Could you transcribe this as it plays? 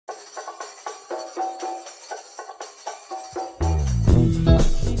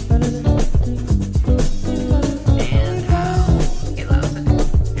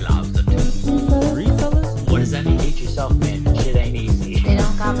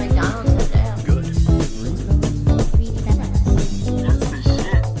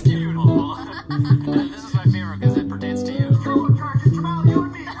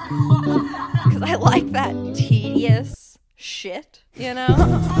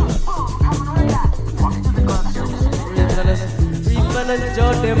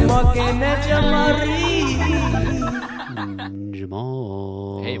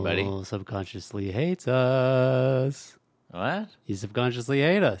Jamal. Hey, buddy. Subconsciously hates us. What? You subconsciously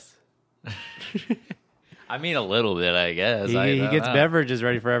hate us. I mean, a little bit, I guess. He I gets know. beverages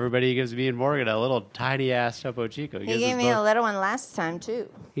ready for everybody. He gives me and Morgan a little tiny ass Topo Chico. He gave me a little one last time, too.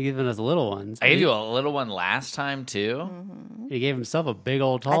 He gave us little ones. I gave you a little one last time, too. Mm-hmm. He gave himself a big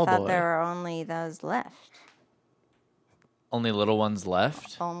old tall I thought boy. there were only those left. Only little ones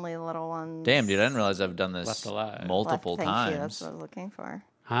left? Only little ones. Damn, dude, I didn't realize I've done this Left alive. multiple Thank times. you. That's what I was looking for.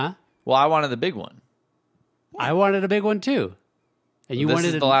 Huh? Well, I wanted the big one. I wanted a big one too. And you This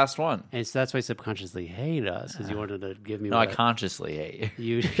wanted is the last one. And so that's why you subconsciously hate us, because you wanted to give me No, I what consciously hate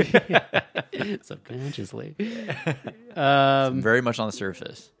you. you subconsciously. Very much on the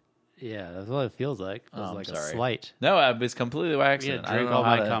surface. Yeah, that's what it feels like. It Oh, was I'm like a sorry. slight. No, it was completely by Yeah, accident. I drink don't know all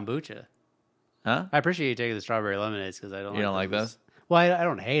how my to... kombucha. Huh? I appreciate you taking the strawberry lemonades because I don't. You don't like those? Well, I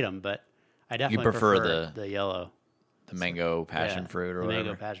don't hate them, but I definitely prefer the yellow, The mango passion Yeah, fruit or the whatever.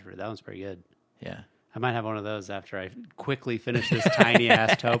 mango passion fruit. That one's pretty good. Yeah. I might have one of those after I quickly finish this tiny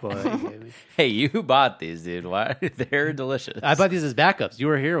ass topo that you gave me. Hey, you bought these, dude. Why? They're delicious. I bought these as backups. You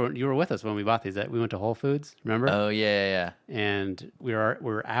were here. You were with us when we bought these. We went to Whole Foods. Remember? Oh, yeah. And we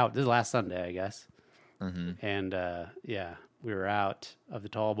were out. This is last Sunday, I guess. Mm-hmm. And we were out of the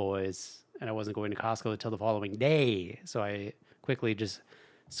tall boys, and I wasn't going to Costco until the following day. So I quickly just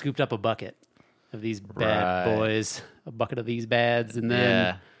scooped up a bucket of these bad Right. boys, a bucket of these bads, and then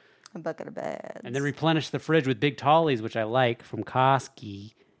Yeah. A bucket of beds. and then replenished the fridge with big tallies, which I like from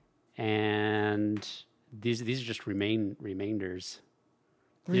Costco. And these are just remainders.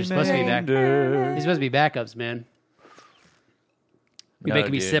 They're supposed to be These supposed to be backups, man. You're No,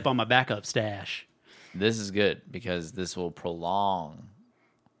 making me dude. sip on my backup stash. This is good because this will prolong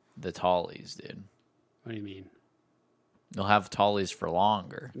the tallies, dude. What do you mean? You'll have tallies for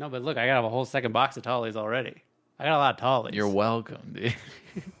longer. No, but look, I got a whole second box of tallies already. I got a lot of tallies. You're welcome, dude.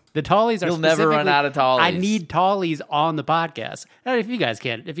 The tallies are You'll never run specifically- out of tallies. I need tallies on the podcast. And if you guys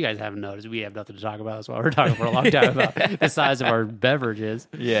haven't noticed, we have nothing to talk about. That's why we're talking for a long time about the size of our beverages.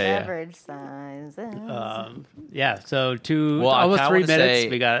 Yeah. Beverage sizes. Yeah, so Well, I almost kinda 3 wanna minutes. say-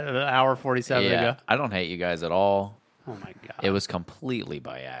 We got an hour 47 to Yeah. go. I don't hate you guys at all. Oh my god! It was completely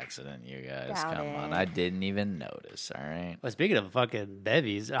by accident, you guys. Doubt Come it. on. I didn't even notice, all right? Well, speaking of fucking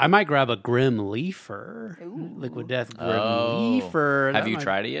bevies, I might grab a Grim Leafer, Liquid Death Grim Leafer. Have That you might-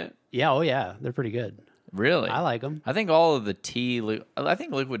 tried it yet? Yeah, oh yeah, they're pretty good. Really? I like them. I think all of the tea. I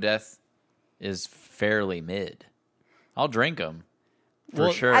think Liquid Death is fairly mid. I'll drink them for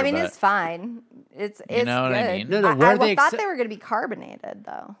Well, sure. I mean, but it's fine. It's know what good. I mean? No, where I they thought accept- they were going to be carbonated,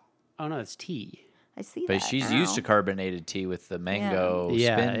 though. Oh no, it's tea. I see but that she's now. used to carbonated tea with the mango.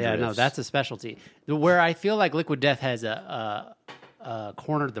 Yeah, spin no, drifts. that's a specialty. Where I feel like Liquid Death has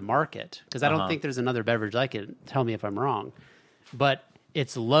cornered the market because I don't think there's another beverage like it. Tell me if I'm wrong, but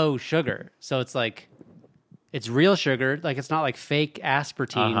it's low sugar, so it's like it's real sugar. Like it's not like fake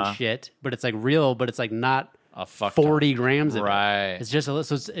aspartame shit, but it's like real. But it's like not a fuck 40 grams of Right. it. It's just a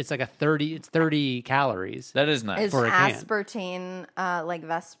little. So it's like 30 calories. That is nice. Is for a can. aspartame like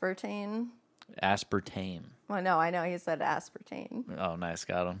Vespertine? Aspartame. Well, no, I know he said aspartame. Oh, nice.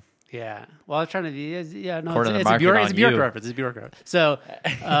 Got him. Yeah. Well, I was trying to. Yeah. No. According to It's the a Bjork. market It's a on Bjork you. reference. It's a Bjork reference. So.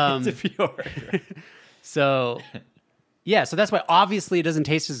 It's a pure. So, yeah, so that's why obviously it doesn't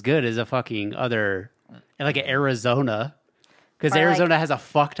taste as good as a fucking other, like an Arizona, because Or like- Arizona has a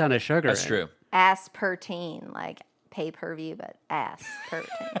fuck ton of sugar. That's in true. it. Aspartame, like pay per view, but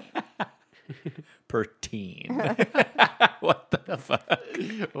aspartame. Pertine. What the fuck?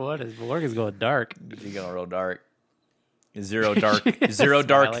 What is Morgan's going dark? You going real dark. Zero dark. Zero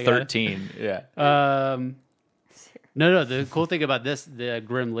dark. Smiling at it. 13. Yeah. No. The cool thing about this, the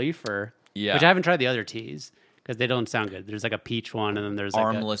Grim Leafer, Yeah. which I haven't tried the other teas because they don't sound good. There's like a peach one, and then there's like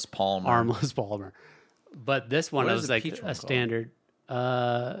Armless Palmer. armless Palmer. But this one What is is the like peach one a called? standard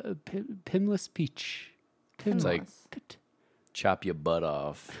Pimless peach. It's like Pinless. chop your butt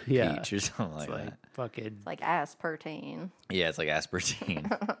off. Yeah. Peach or something like It's like that. fucking. It's like aspartame. Yeah, it's like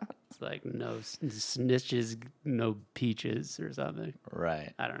aspartame. It's like no snitches, no peaches or something.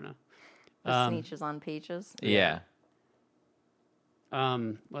 Right. I don't know. The sneeches on peaches. Yeah.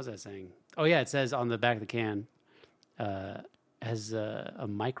 What was I saying? Oh yeah, it says on the back of the can, has a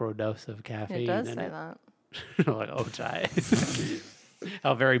micro dose of caffeine. It does in say it. that. I'm like, oh, Chai.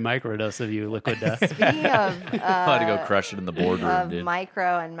 How very micro dose of you, Liquid Death. Speaking of I'll have to go crush it in the boardroom, of dude.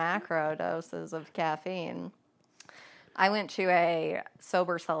 micro and macro doses of caffeine. I went to a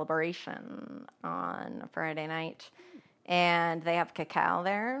sober celebration on Friday night, and they have cacao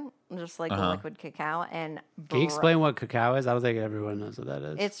there, just like the liquid cacao. And Can you explain what cacao is? I don't think everyone knows what that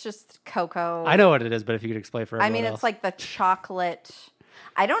is. It's just cocoa. I know what it is, but if you could explain for everyone I mean, else. it's like the chocolate.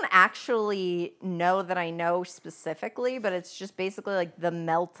 I don't actually know that I know specifically, but it's just basically like the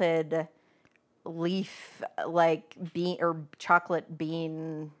melted leaf, like bean or chocolate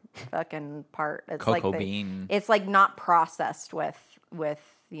bean fucking part. It's Cocoa like bean. It's like not processed with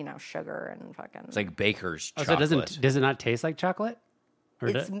sugar and fucking. It's like baker's so chocolate. does it not taste like chocolate? Or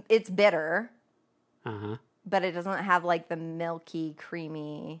It's bitter, uh-huh. but it doesn't have like the milky,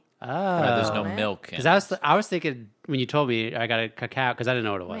 creamy. Right, there's no Oh. milk in Because it. I was thinking when you told me I got a cacao, because I didn't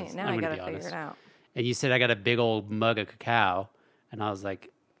know what it was. Wait, now I'm I gonna gotta be figure honest. it out. And you said I got a big old mug of cacao, and I was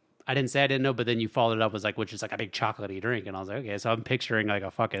like, I didn't say I didn't know, but then you followed it up was like, which is like a big chocolatey drink, and I was like, okay, so I'm picturing like a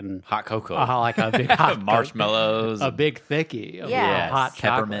fucking Hot cocoa. like a big hot Marshmallows. a big thickie of Yes. hot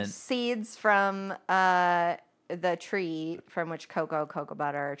chocolate. Peppermint. Seeds from the tree from which cocoa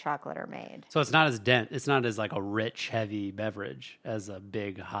butter, chocolate are made. So it's not as dense. It's not as like a rich, heavy beverage as a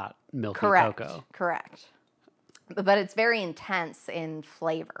big, hot, milky Correct. cocoa. Correct. But it's very intense in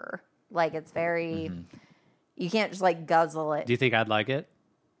flavor. Like it's very. You can't just like guzzle it. Do you think I'd like it?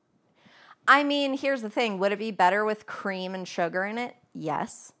 I mean, here's the thing: would it be better with cream and sugar in it?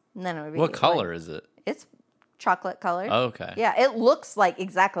 Yes. And then it would be. What color like, is it? It's chocolate colored. Oh, okay. Yeah, it looks like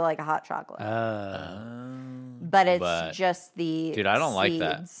exactly like a hot chocolate, but it's but- just the. Dude, I don't like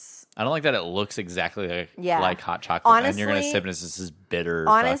that. seeds. I don't like that it looks exactly like hot chocolate. And you're going to Honestly- sip it and it's this bitter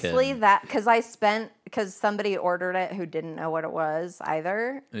Honestly, fucking... that because somebody ordered it who didn't know what it was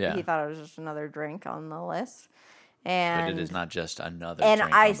either. Yeah. He thought it was just another drink on the list, and But it is not just another and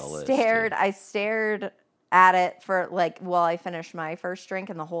drink I on the list. stared. dude. I stared at it for like while I finished my first drink,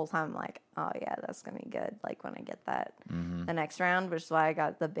 and the whole time I'm like, oh yeah, that's gonna be good. Like when I get that the next round, which is why I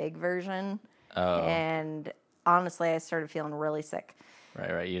got the big version. Oh. And honestly, I started feeling really sick.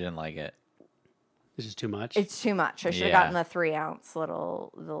 Right. You didn't like it. It's just too much. It's too much. I should have Yeah. gotten the 3 ounce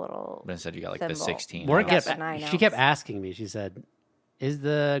little. But instead you got like thimble. the 16. Warren Yes, kept, a 9 she kept ounce. asking me. She said, "Is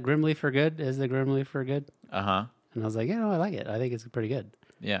the Grim Leafer good? Is the Grim Leafer good?" Uh-huh. And I was like, "Yeah, no, I like it. I think it's pretty good."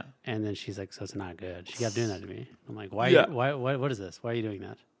 Yeah. And then she's like, "So it's not good." She kept doing that to me. I'm like, "Why? Yeah. Why? What is this? Why are you doing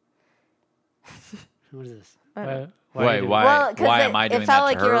that? What is this? Why? Wait, are you why? doing Well, 'cause Why it- am I it doing felt that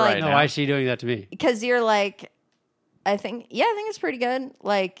like to you her were like- right No, now? why is she doing that to me? Because you're like, I think it's pretty good.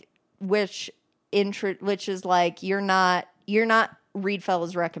 Like, which is like you're not read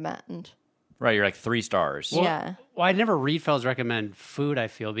fellas recommend. Right, you're like 3 stars. Yeah. Well, I never read fellas recommend food. I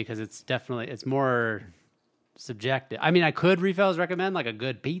feel because it's more subjective. I mean, I could read fellas recommend like a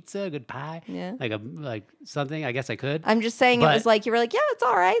good pizza, a good pie, Yeah. like something. I guess I could. I'm just saying it But- was like you were like, yeah, it's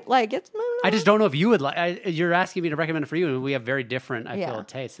all right. Like it's. I just don't know if you would like. You're asking me to recommend it for you, and we have very different. I Yeah. feel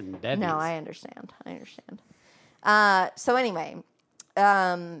tastes and bevies. No, I understand. So anyway,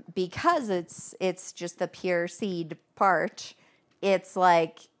 because it's just the pure seed part, it's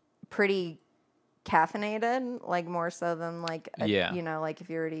like pretty caffeinated, like more so than like Yeah. like if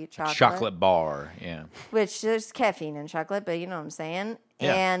you were to eat chocolate. Chocolate bar, yeah. Which there's caffeine in chocolate, but you know what I'm saying.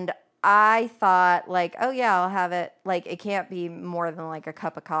 Yeah. And I thought like, oh yeah, I'll have it. Like it can't be more than like a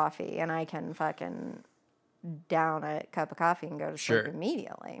cup of coffee, and I can fucking down a cup of coffee and go to Sure. sleep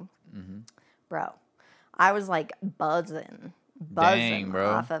immediately. Bro, I was like buzzing bro.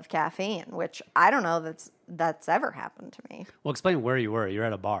 off of caffeine, which I don't know that's ever happened to me. Well, explain where you were. You're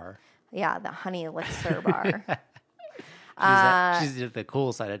at a bar. Yeah, the Honey Elixir bar. She's at the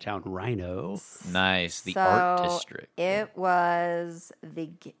cool side of town, Rhino. Nice. The So, art district. It was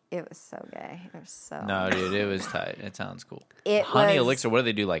so gay. It was so. No, dude, it was tight. It sounds cool. It Honey was- Elixir, what do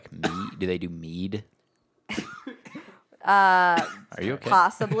they do? Like mead? Do they do mead? Are you okay?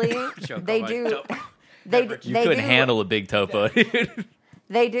 Possibly. They do. They You they couldn't do, handle a big topo, dude.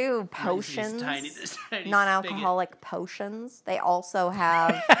 They do potions, non-alcoholic potions. They also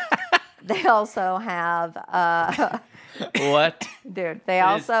have. They also have. What? Dude, they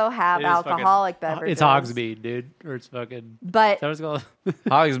also have It is alcoholic fucking- beverages. It's Hogsmeade, dude. Or it's fucking. But Is that what it's called?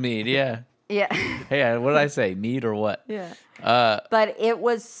 Hogsmeade, yeah. yeah, Hey, what did I say? Mead or what? yeah. Uh, But it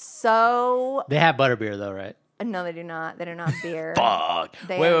was so. They have butterbeer though, right? No, they do not. They do not beer. fuck.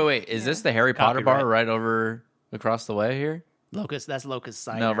 They Wait, have- wait. Is this the Harry Potter Copyright. bar right over across the way here? Locust. That's Locust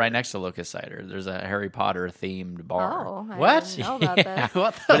cider. No, right next to Locust Cider. There's a Harry Potter themed bar. Oh, I What? didn't know about Yeah, this.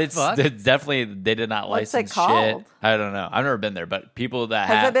 what the But it's fuck? definitely they did not What's it license shit. called? I don't know. I've never been there, but people that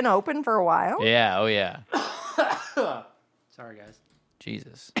Has have it been open for a while? yeah, oh yeah. Sorry, guys.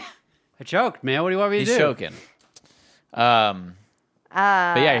 Jesus, I choked, man. What do you want me to he's do? choking. But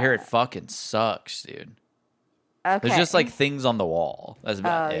yeah, I hear it fucking sucks, dude. Okay. There's just like things on the wall. That's Oh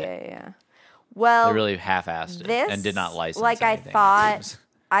about it. yeah. Well, They really half-assed it and did not license Like anything.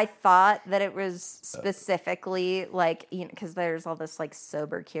 I thought that it was specifically like, you know, because there's all this like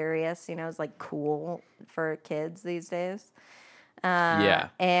sober curious, you know, it's like cool for kids these days. Yeah.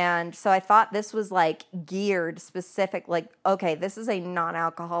 And so I thought this was like geared specific, like, okay, this is a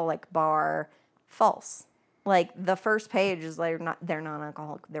non-alcoholic bar. False. Like the first page is they're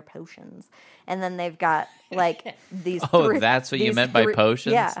non-alcoholic, they're potions. And then they've got like these. That's what you meant by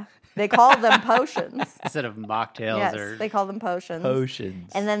potions? Yeah. They call them potions. Instead of mocktails Yes, or they call them potions.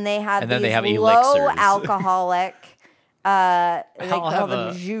 Potions. And then they have And then these they have low elixirs. alcoholic. They I'll call have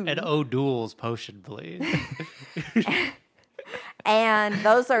them jus. an O'Doul's potion, please. And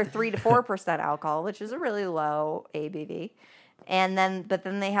those are 3 to 4% alcohol, which is a really low ABV. But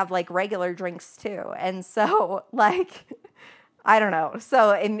then they have like regular drinks too. And so like, I don't know.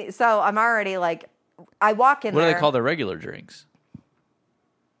 So I'm already like, I walk in What there. do they call their regular drinks?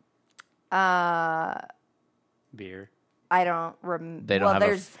 Beer. I don't remember. They don't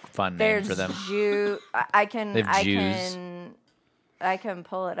have a fun name for them. I can They have Jews. I can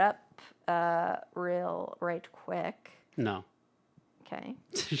pull it up right quick. No. Okay.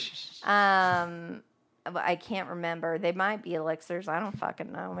 But I can't remember. They might be elixirs. I don't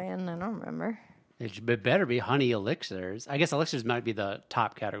fucking know, man. I don't remember. It better be honey elixirs. I guess elixirs might be the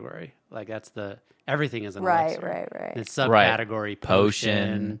top category. Like that's everything is an elixir. Right. The subcategory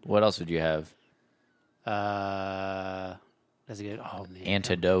potion. What else would you have? That's a good. Oh man,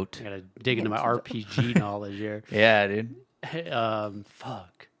 Antidote. I gotta dig into my RPG knowledge here. Yeah, dude.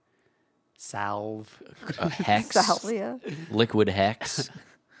 Fuck. Salve. Hex. Salvia. Liquid hex.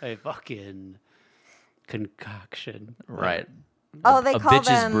 A fucking concoction. Right. Oh, they a call bitch's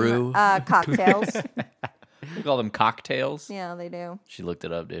them brew. cocktails. We call them cocktails. Yeah, they do. She looked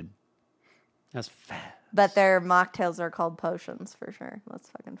it up, dude. That's fat. But their mocktails are called potions for sure. That's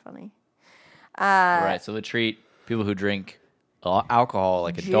fucking funny. Right. So they treat people who drink alcohol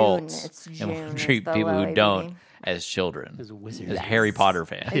like adults, It's and June. will It's treat the people low who ABV. don't as children, As wizards. as Harry Potter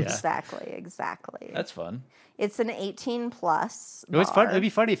fans. Exactly. That's fun. It's an 18 plus. It was fun. bar. It'd be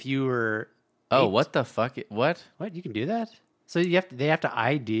funny if you were. Oh, 8. what the fuck? What? What? You can do that? So they have to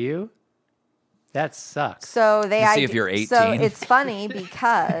ID you? That sucks. So they To see if you're 18. So it's funny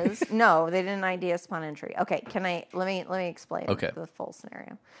because no, they didn't ID us upon entry. Okay, let me explain the full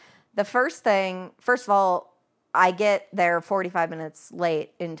scenario. The first of all, I get there 45 minutes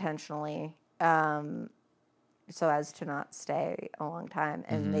late intentionally, so as to not stay a long time,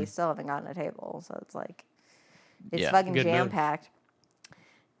 and they still haven't gotten a table. So it's like it's fucking Good move. jam packed.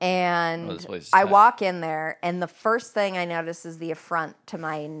 And this place is I tight. walk in there, and the first thing I notice is the affront to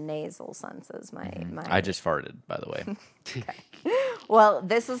my nasal senses. My I just farted, by the way. Well,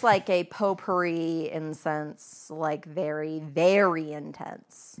 this is like a potpourri incense, like very, very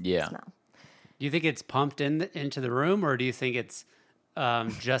intense Yeah. smell. Do you think it's pumped into the room, or do you think it's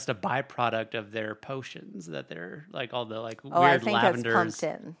just a byproduct of their potions that they're like all the like Oh, I weird think lavenders? it's pumped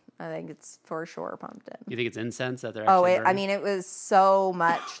in. I think it's for sure pumped in. You think it's incense that they're Oh, actually I burning? mean, it was so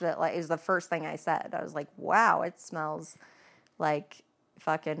much that like it was the first thing I said. I was like, "Wow, it smells like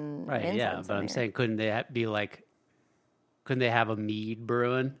fucking right, incense." yeah. But in I'm here. saying, couldn't they have a mead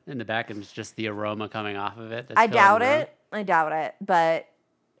brewing in the back and it's just the aroma coming off of it? That's I filling doubt the room? it. I doubt it, but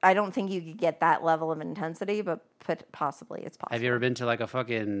I don't think you could get that level of intensity. But possibly, it's possible. Have you ever been to like a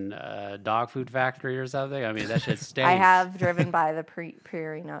fucking dog food factory or something? I mean, that shit stinks. I have driven by the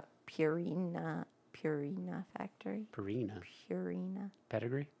Purina factory. Purina.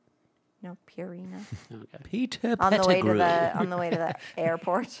 Pedigree? No, Purina. Okay. Peter on the way to the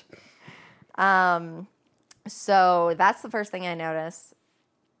airport. So that's the first thing I notice.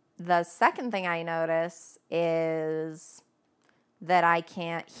 The second thing I notice is that I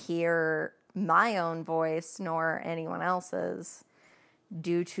can't hear my own voice nor anyone else's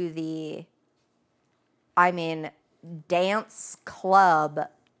due to the, dance club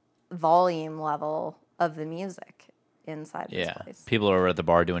volume level of the music inside this place. People are at the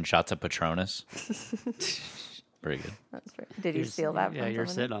bar doing shots of Patronus. Very good. That's right. Did you steal that? Yeah, from you're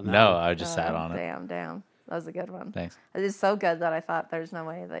somebody? sitting on that. No, one. I just sat on it. Damn. That was a good one. Thanks. It is so good that I thought there's no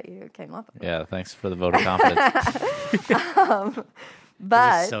way that you came up with it. Yeah, thanks for the vote of confidence.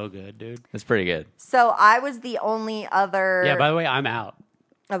 But It's so good, dude. It's pretty good. so I was the only other Yeah. By the way, I'm out.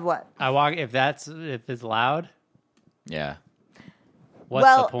 of what? I walk if it's loud. Yeah. What's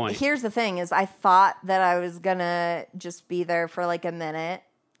well, the point? here's the thing: is I thought that I was gonna just be there for like a minute,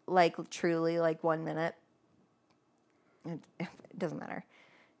 like truly like 1 minute. It doesn't matter.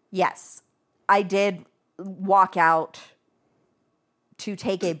 Yes, I did walk out to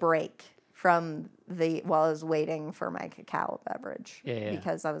take a break from while I was waiting for my cacao beverage. Yeah.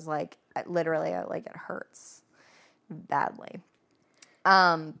 Because I was like, literally, like, it hurts badly.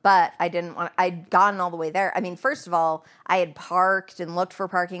 But I didn't want, I'd gotten all the way there. I mean, first of all, I had parked and looked for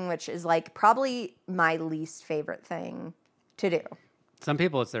parking, which is like probably my least favorite thing to do. Some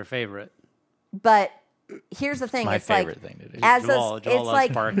people, it's their favorite. But here's the thing: my it's favorite like, thing to do. as Joel it's loves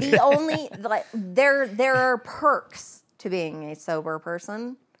like parking. the only like there are perks to being a sober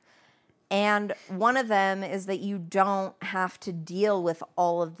person. And one of them is that you don't have to deal with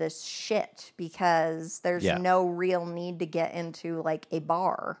all of this shit because there's no real need to get into like a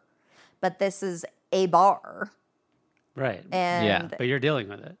bar. But this is a bar. Right. And but you're dealing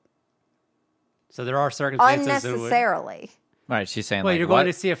with it. So there are circumstances unnecessarily. Right, she's saying Well, like, you're what? going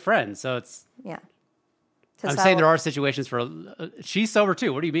to see a friend, so it's... Yeah. I'm saying there are situations for... she's sober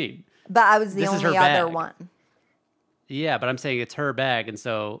too. What do you mean? But I was the This is her only other bag. one. Yeah, but I'm saying it's her bag, and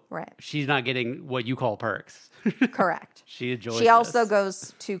so Right. she's not getting what you call perks. Correct. She enjoys She also this.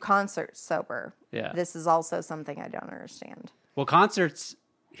 goes to concerts sober. Yeah. This is also something I don't understand. Well, concerts...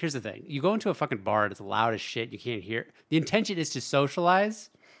 Here's the thing. You go into a fucking bar and it's loud as shit. You can't hear... The intention is to socialize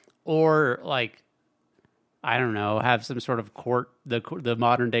or, like... I don't know, have some sort of the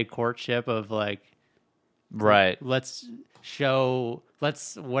modern day courtship of like... Right. Let's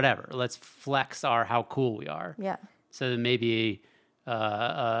flex how cool we are. Yeah. So then maybe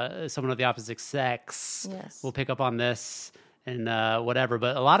someone of the opposite sex will pick up on this and whatever.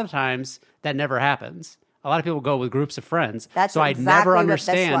 But a lot of times that never happens. A lot of people go with groups of friends. That's so I'd exactly never what this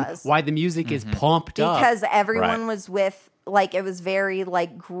understand was. why the music is pumped up. Because everyone Right. was with, like, it was very,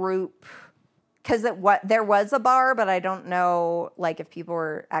 like, group... Because there was a bar, but I don't know, like, if people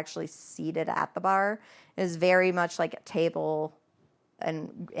were actually seated at the bar. It was very much like a table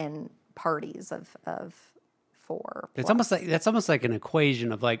and parties of four. It's plus. almost like an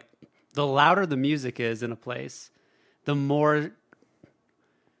equation of like the louder the music is in a place, the more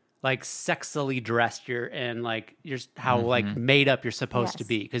like sexily dressed you're and like you're how like made up you're supposed to Yes.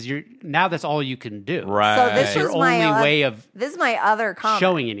 be because now that's all you can do. Right. So this It's your is my only way of this is my other comment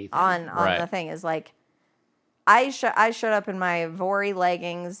showing anything. on Right. the thing is like I showed up in my Vori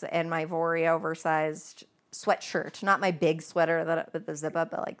leggings and my Vori oversized sweatshirt, not my big sweater with the zip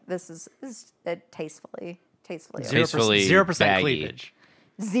up, but like this is tastefully. 0% 0% baggy. cleavage.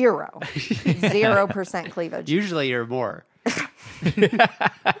 0% cleavage. Usually you're more.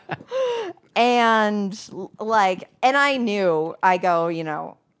 And like, and I knew, I go, you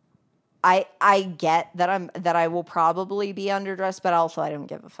know, I get that I will probably be underdressed, but also I don't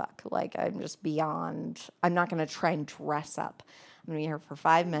give a fuck. Like I'm just beyond. I'm not going to try and dress up. I'm going to be here for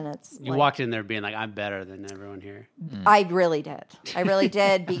 5 minutes. You like, walked in there being like, I'm better than everyone here. I really did. I really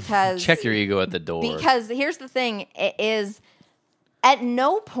did because Check your ego at the door. Because here's the thing: it is at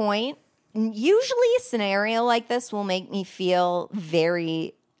no point. Usually, a scenario like this will make me feel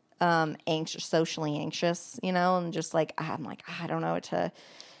very anxious, socially anxious, you know, and just like I'm like I don't know what to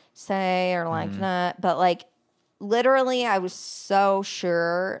say or like that, but like literally, I was so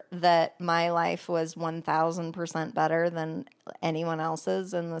sure that my life was 1,000% better than anyone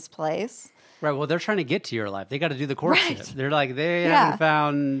else's in this place. Right. Well, they're trying to get to your life. They got to do the courtship. Right. They're like they Yeah. haven't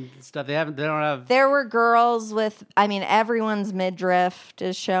found stuff. They don't have. There were girls with, I mean, everyone's midriff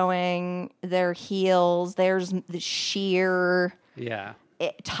is showing their heels. There's the sheer Yeah.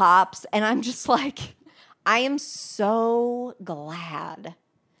 tops. And I'm just like, I am so glad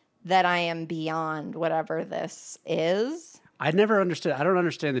that I am beyond whatever this is. I never understood. I don't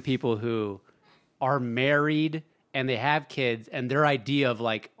understand the people who are married and they have kids and their idea of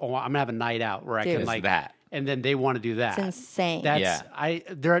like, oh, I'm gonna have a night out where I Dude. can It's like that. and then they want to do that. It's insane. That's Yeah.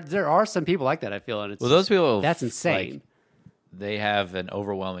 there are some people like that. I feel and it's Well, those people, that's insane. like, they have an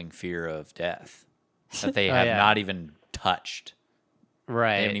overwhelming fear of death that they Oh, have yeah. not even touched.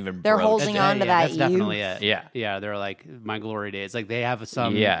 right. They haven't even. They're broached holding it. on to that That's definitely youth. it. Yeah. Yeah. They're like my glory days. Like they have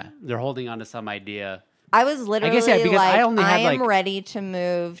some. Yeah. They're holding on to some idea. I was literally yeah, because like, I only had, am like- ready to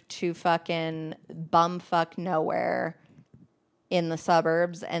move to fucking bumfuck nowhere in the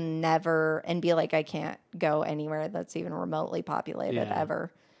suburbs and be like, I can't go anywhere that's even remotely populated Yeah.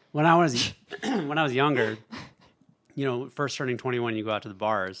 ever. When I was when I was younger, you know, first turning 21, you go out to the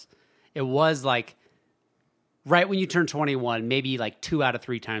bars. It was like right when you turn 21, maybe like 2 out of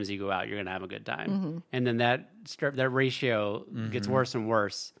 3 times you go out, you're gonna have a good time, and then that ratio gets worse and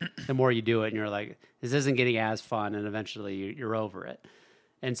worse the more you do it, and you're like, this isn't getting as fun, and eventually you're over it.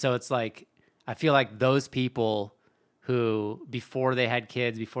 And so it's like I feel like those people who before they had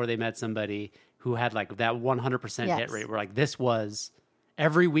kids, before they met somebody who had like that 100% hit Yes. rate, were like this was.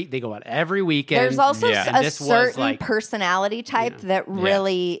 Every week they go out every weekend. There's also Yeah. And a this was, certain like- personality type that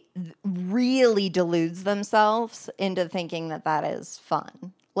really deludes themselves into thinking that is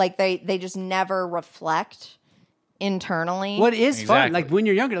fun. Like they just never reflect internally. What is fun? Exactly. Like when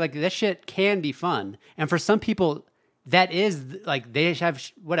you're younger, like that shit can be fun. And for some people, that is like they have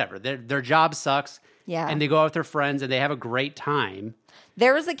whatever. Their job sucks. Yeah. And they go out with their friends and they have a great time.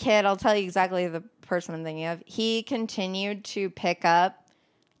 There was a kid, I'll tell you exactly the person I'm thinking of. He continued to pick up,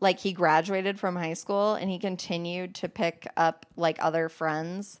 like he graduated from high school and he continued to pick up like other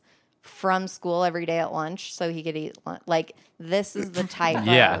friends from school every day at lunch so he could eat lunch. Like this is the type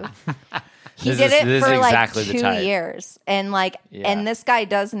Yeah. of... He This did is- it this for is like exactly the 2 type. years. And like, Yeah. and this guy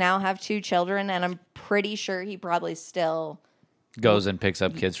does now have 2 children and I'm pretty sure he probably still... Goes and picks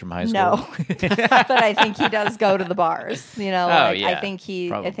up kids from high school. No, but I think he does go to the bars. You know, like, yeah, I think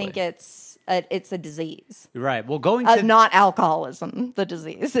probably. it's a disease, Right. Well, going to not alcoholism. The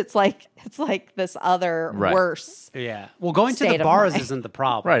disease. It's like this other Right. worse. yeah. Well, going to State the of bars mind. isn't the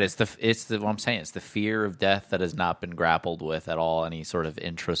problem. Right. It's the what I'm saying. It's the fear of death that has not been grappled with at all. Any sort of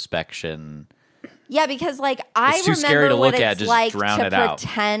introspection. Yeah, because like I It's too remember scary to what look at, it's just like drown to it out.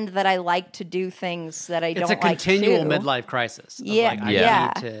 pretend that I like to do things that I It's don't a continual like to. midlife crisis. Of Yeah, Like, I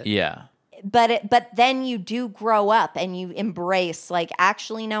yeah. need to, Yeah. But then you do grow up and you embrace like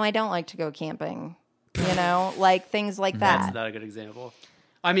actually no, I don't like to go camping. You know, like things like That's that. not a good example.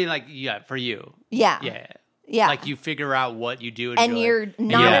 I mean, like, yeah, for you. Yeah. Yeah. Yeah. Like you figure out what you do enjoy, And you're and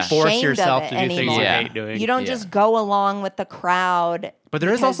not you don't force ashamed yourself of to it do things anymore. you Yeah. hate doing. You don't Yeah. just go along with the crowd. But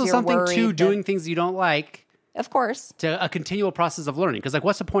there is because also you're something to worried that- doing things you don't like, Of course. to a continual process of learning. Because, like,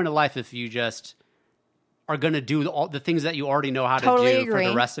 what's the point of life if you just are going to do all the things that you already know how to Totally do for agree.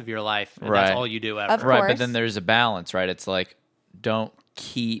 the rest of your life, and Right. that's all you do ever? Of Right. course. But then there's a balance, right? It's like, don't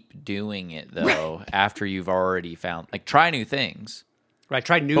keep doing it though after you've already found, like, try new things. Right?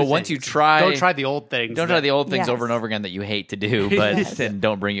 Try new. But things. once you try- don't try the old things. Don't try the old things Yes. over and over again that you hate to do, but then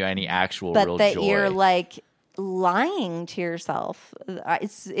don't bring you any actual But real that joy. you're like lying to yourself.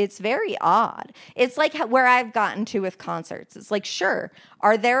 It's very odd. It's like where I've gotten to with concerts. It's like, sure,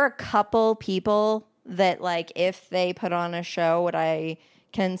 are there a couple people that like if they put on a show would I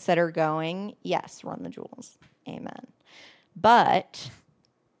consider going? Yes, Run the Jewels. Amen. But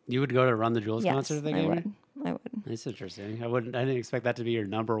You would go to Run the Jewels yes, concert if they I gave you? would. I would. That's interesting. I didn't expect that to be your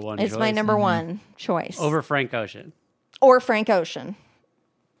number one. It's choice. my number one choice. over Frank Ocean. Or Frank Ocean.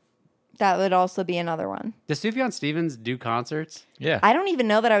 That would also be another one. Does Sufjan Stevens do concerts? yeah. I don't even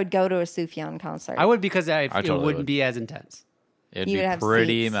know that I would go to a Sufjan concert. I would because it totally wouldn't would. be as intense. It'd He be would have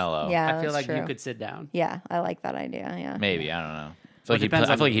pretty seats. mellow. Yeah, I feel that's like you true. could sit down. Yeah, I like that idea. Yeah. Maybe. I don't know. I Well, feel it like, depends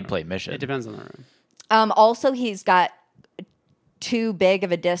I on feel like the he'd room. play Mission. It depends on the room. Also, he's got too big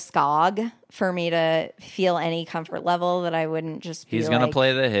of a discog for me to feel any comfort level that I wouldn't just be He's going to like-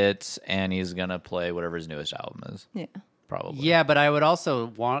 play the hits, and he's going to play whatever his newest album is. Yeah. Probably. Yeah, but I would also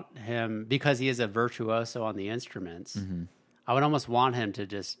want him, because he is a virtuoso on the instruments, I would almost want him to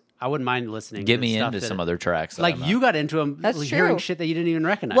just, I wouldn't mind listening Get to me stuff into that- some other tracks. that Like, I'm not- you got into him That's hearing true. shit that you didn't even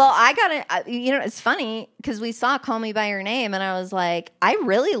recognize. Well, I got it. You know, it's funny because we saw Call Me By Your Name, and I was like, I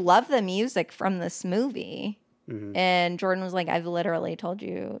really love the music from this movie. And Jordan was like, I've literally told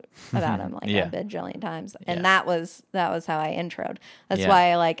you about him like Yeah. a bajillion times. And Yeah. that was how I introed. That's Yeah.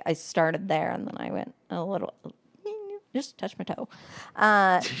 why I started there and then I went a little, just touch my toe.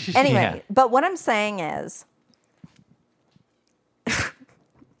 Anyway, Yeah. but what I'm saying is,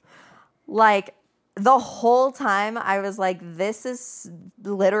 like, the whole time I was like, this is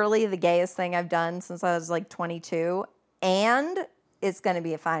literally the gayest thing I've done since I was like 22. And it's going to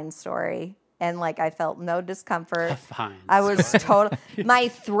be a fine story. And like, I felt no discomfort. Fine. I was total. My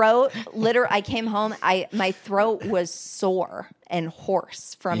throat, I came home. My throat was sore and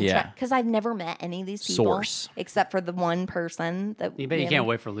hoarse from Yeah. because I've never met any of these people Source. except for the one person that. you bet you can't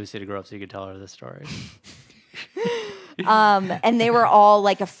wait for Lucy to grow up so you can tell her this story. And they were all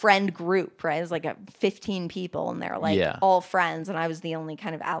like a friend group, right? It was like 15 people, and they're like Yeah. all friends, and I was the only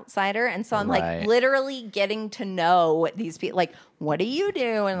kind of outsider. And so I'm Right. like literally getting to know these people. Like, what do you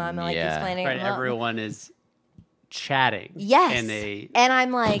do? And I'm like Yeah. explaining. Right, well, everyone is chatting. Yes. And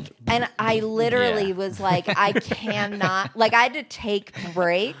I'm like, and I literally Yeah. was like, I cannot, like, I had to take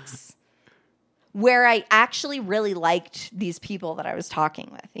breaks where I actually really liked these people that I was talking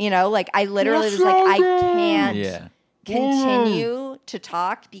with. You know, like, I literally was like, I can't Yeah. continue to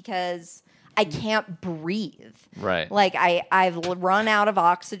talk because I can't breathe. Right. Like, I've run out of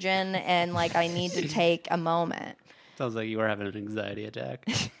oxygen and, like, I need to take a moment. sounds like you were having an anxiety attack.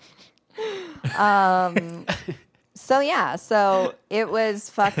 So yeah, so it was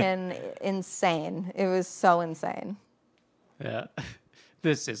fucking insane. It was so insane. Yeah.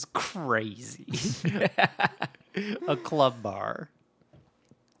 This is crazy. A club bar.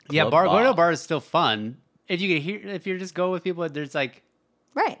 Yeah, Club going to a bar. bar is still fun. If you can hear, if you just go with people, there's like,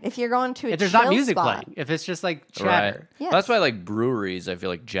 Right. If you're going to a If there's not chill music spot. playing, if it's just like Right. chatter, Yes. That's why like breweries, I feel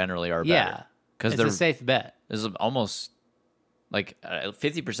like generally are better. yeah, because it's they're a safe bet. This is almost like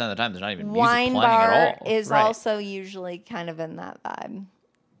 50% of the time there's not even music Wine playing bar at all. is Right. also usually kind of in that vibe.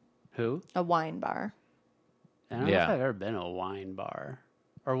 Who? A wine bar. I don't know Yeah. if I've ever been to a wine bar.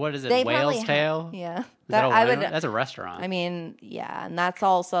 Or what is it? They Whale's probably Tail? Yeah. Is that a I wine would. That's a restaurant. I mean, yeah, and that's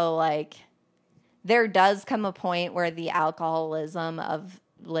also like there does come a point where the alcoholism of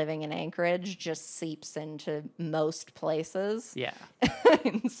living in Anchorage just seeps into most places. yeah.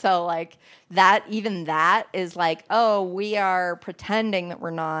 And so like that even that is like, oh, we are pretending that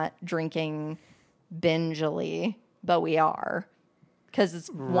we're not drinking bingily, but we are. Because it's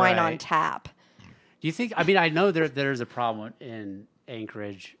wine on Right. tap. Do you think? I mean, I know there's a problem in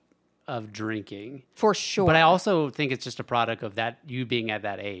Anchorage of drinking, For sure. but I also think it's just a product of that you being at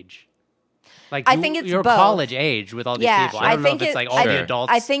that age. Like I think it's you're both. college age with all these Yeah, people. I I don't know if think it's like it- all I the think-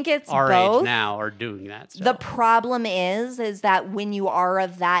 adults. I think it's our both. age now are doing that. Still. The problem is that when you are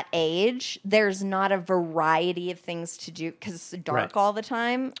of that age, there's not a variety of things to do because it's dark Right. all the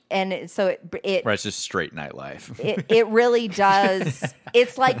time, and it Right, it's just straight nightlife. it really does.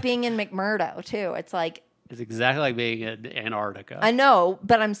 It's like being in McMurdo too. It's like it's exactly like being in Antarctica. I know,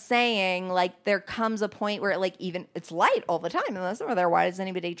 but I'm saying like there comes a point where like even it's light all the time in the summer there. Why does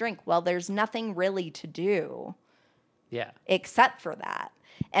anybody drink? Well, there's nothing really to do yeah. except for that.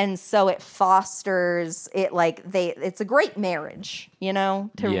 And so it fosters it like it's a great marriage, you know,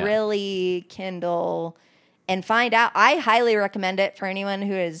 to Yeah. really kindle and find out. I highly recommend it for anyone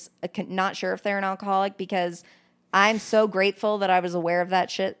who is not sure if they're an alcoholic because I'm so grateful that I was aware of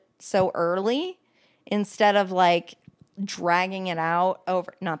that shit so early instead of like dragging it out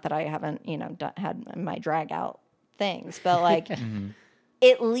over. Not that I haven't, had my drag out things, but like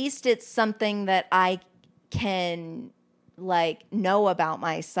at least it's something that I can like know about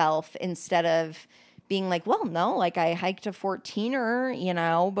myself instead of being like, well, no, like I hiked a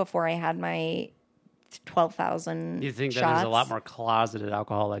 14er, before I had my 12,000 You think that shots. there's a lot more closeted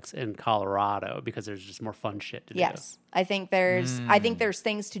alcoholics in Colorado because there's just more fun shit to do? Yes. I think there's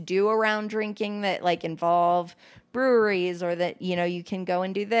things to do around drinking that like involve breweries or that, you can go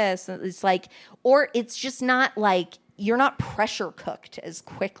and do this. It's like, or it's just not like you're not pressure cooked as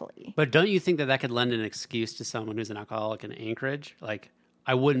quickly. But don't you think that could lend an excuse to someone who's an alcoholic in Anchorage? Like,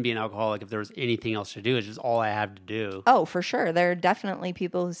 I wouldn't be an alcoholic if there was anything else to do. It's just all I have to do. Oh, for sure. There are definitely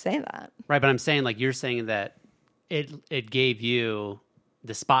people who say that. Right, but I'm saying, like, you're saying that it gave you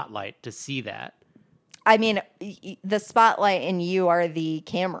the spotlight to see that. I mean, the spotlight and you are the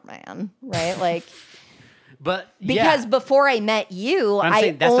cameraman, right? Like, But because yeah. before I met you, I'm I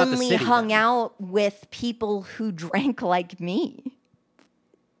saying that's not the only city, hung then. out with people who drank like me.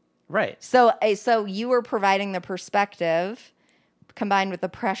 Right. So you were providing the perspective combined with the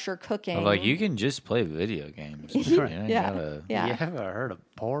pressure cooking. I'm like, you can just play video games. Right. Yeah. Yeah. You ever heard of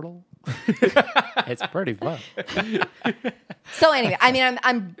Portal? It's pretty fun. So anyway, I mean,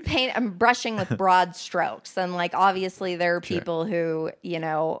 I'm brushing with broad strokes, and like obviously there are people who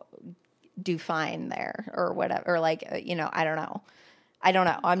do fine there or whatever, or like I don't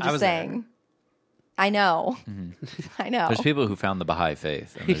know. I'm just was there. saying. I know. I know. There's people who found the Baha'i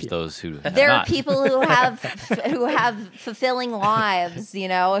faith, and there's those who have There not. are people who have fulfilling lives, who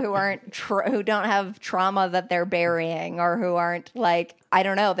aren't who don't have trauma that they're burying, or who aren't like I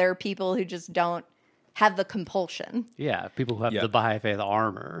don't know. There are people who just don't have the compulsion. Yeah, people who have Yeah. the Baha'i Faith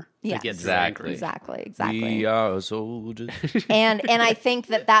armor. Yes. To get Exactly. Exactly. We are soldiers. And I think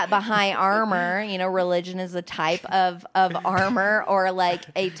that Baha'i armor, religion is a type of armor or like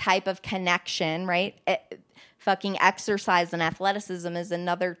a type of connection, right? Fucking exercise and athleticism is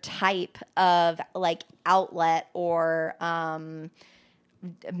another type of like outlet or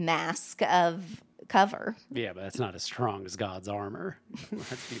mask of cover. Yeah, but that's not as strong as God's armor.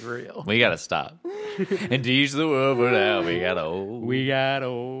 Let's be real. We gotta stop and teach the world for now. We gotta hold. We gotta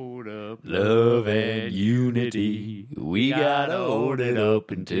hold up love and unity. We gotta hold it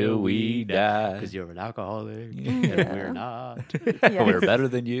up until we die. because you're an alcoholic and we're not. We're better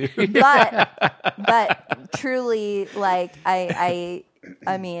than you. But truly, like I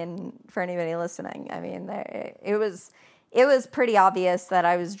mean, for anybody listening, I mean, it was pretty obvious that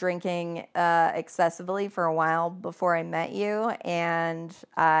I was drinking excessively for a while before I met you, and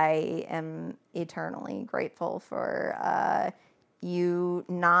I am eternally grateful for you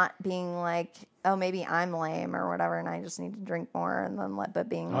not being like, oh, maybe I'm lame or whatever, and I just need to drink more, and then but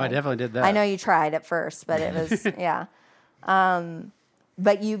being. Oh, like, I definitely did that. I know you tried at first, but it was yeah.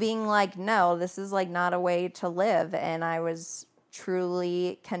 But you being like, no, this is like not a way to live, and I was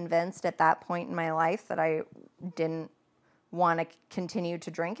truly convinced at that point in my life that I didn't want to continue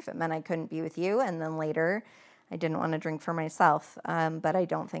to drink if it meant I couldn't be with you. And then later, I didn't want to drink for myself. But I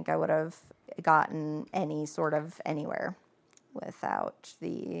don't think I would have gotten any sort of anywhere without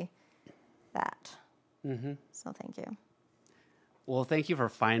that. Mm-hmm. So thank you. Well, thank you for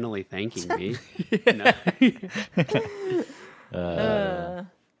finally thanking me.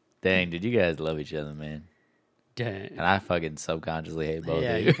 Dang, did you guys love each other, man? Dang. And I fucking subconsciously hate both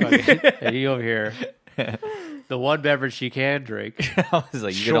Yeah, of you, you. fucking, you over here. The one beverage she can drink. I was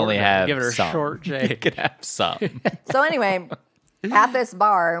like, you can only have give her some. a short You J. can have some. So anyway, at this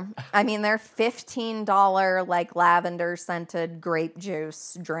bar, I mean, they're $15 like lavender scented grape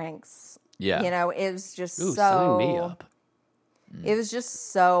juice drinks. Yeah. You know, it was just Ooh, so. sign me up. It was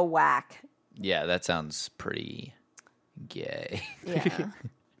just so whack. Yeah, that sounds pretty gay. Yeah.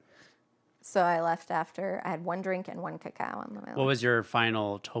 So I left after I had one drink and one cacao, and then I left. What was your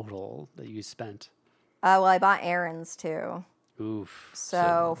final total that you spent? Well, I bought errands too, Oof.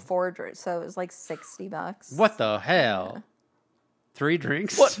 so so it was like $60. What the hell? 3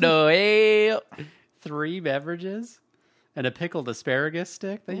 drinks? What the hell? 3 beverages? And a pickled asparagus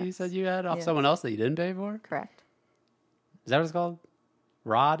stick that you said you had off Yes. someone else that you didn't pay for? Correct. Is that what it's called?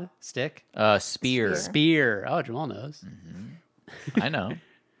 Rod? Stick? Spear. Spear. Oh, Jamal knows. I know.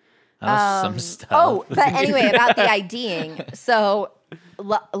 I know some stuff. Oh, but anyway, about the IDing. So,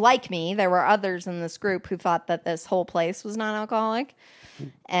 like me, there were others in this group who thought that this whole place was non-alcoholic.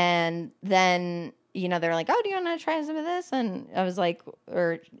 And then, you know, they're like, oh, do you want to try some of this? And I was like,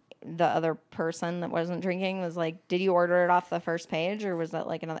 or the other person that wasn't drinking was like, did you order it off the first page? Or was that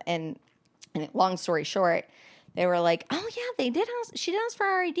like another? And long story short, they were like, oh, yeah, they did. She did ask for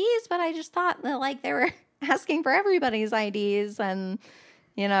our IDs, but I just thought that like they were asking for everybody's IDs and,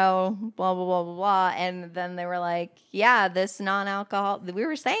 you know, blah, blah, blah, blah, blah. And then they were like, yeah, this we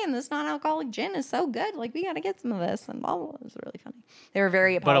were saying this non-alcoholic gin is so good. Like, we got to get some of this. And blah, blah, blah. It was really funny. They were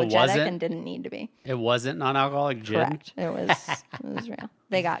very But it apologetic wasn't? and didn't need to be. It wasn't non-alcoholic gin? Correct. It was real.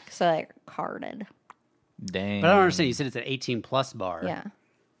 They got carded. Dang. But I don't understand. You said it's an 18-plus bar. Yeah.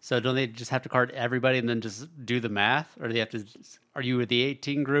 So don't they just have to card everybody and then just do the math? Or do they have to... Are you with the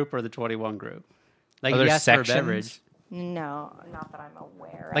 18 group or the 21 group? Like, Are if there you ask for a sections? beverage... No, not that I'm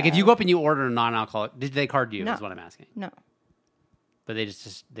aware Like, of. if you go up and you order a non-alcoholic... Did they card you, No. is what I'm asking. No. But they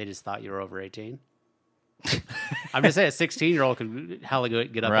just thought you were over 18? I'm just saying a 16-year-old could hella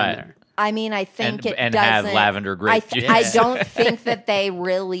get up Right. in there. I mean, I think it and doesn't... have lavender grape juice. I don't think that they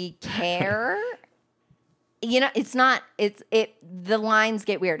really care. You know, the lines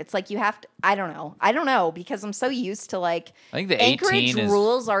get weird. It's like you have to, I don't know, because I'm so used to like, I think the Anchorage 18 is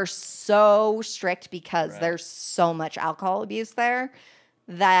rules are so strict because there's so much alcohol abuse there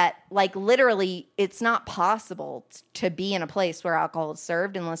that like literally it's not possible to be in a place where alcohol is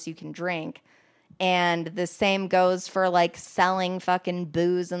served unless you can drink. And the same goes for like selling fucking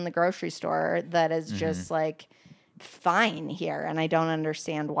booze in the grocery store that is just like fine here. And I don't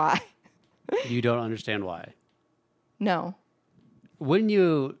understand why. You don't understand why. No. Wouldn't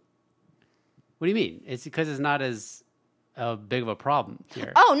you... What do you mean? It's because it's not as big of a problem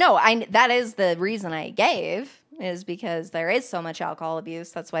here. Oh, no. That is the reason I gave, is because there is so much alcohol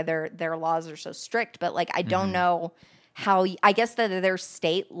abuse. That's why their laws are so strict. But, like, I don't know how... I guess that they're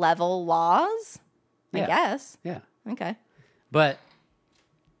state-level laws, Yeah. I guess. Yeah. Okay. But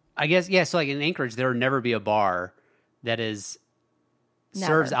I guess, yeah, so like in Anchorage, there would never be a bar that serves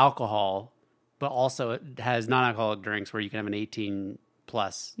Never. alcohol, but also it has non-alcoholic drinks where you can have an 18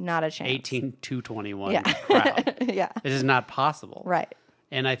 plus, Not a chance. 18 to 21 Yeah. crowd. Yeah. It is not possible. Right.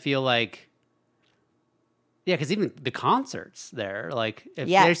 And I feel like, yeah, because even the concerts there, like if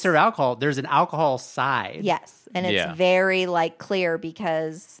they Yes. serve alcohol, there's an alcohol side. Yes. And it's Yeah. very, like, clear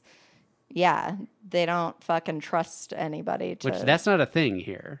because, yeah, they don't fucking trust anybody to... Which that's not a thing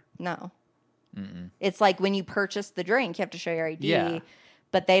here. No. It's like when you purchase the drink, you have to show your ID, Yeah.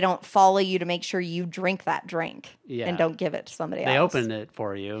 but they don't follow you to make sure you drink that drink Yeah. and don't give it to somebody They else. open it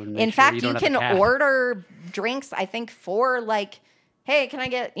for you. And make In sure fact, you don't have the can cap. order drinks, I think, for like, hey, can I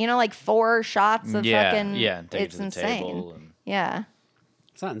get, like 4 shots of fucking... and take it it's to the insane. table and- Yeah.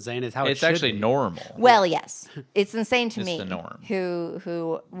 It's not insane. It's how it It's should actually be. normal. Well, yes. It's insane to It's me. the norm.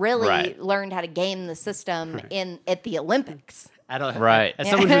 Who really Right. learned how to game the system at the Olympics. I don't. Right. As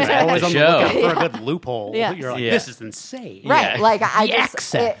someone who's At always the on the show. lookout for a good loophole, Yeah. you're like, Yeah. this is insane. Right. Yeah. Like I The just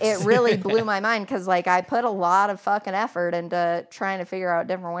access. it really blew my mind because like I put a lot of fucking effort into trying to figure out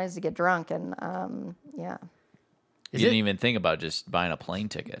different ways to get drunk and yeah. You didn't even think about just buying a plane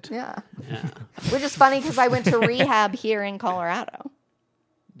ticket. Yeah. Which is funny because I went to rehab here in Colorado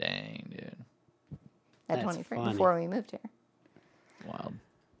Dang, dude. at That's 23 funny. before we moved here.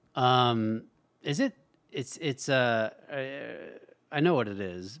 Wild. Is it it's I know what it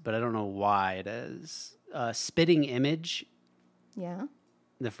is, but I don't know why it is. Spitting image, Yeah.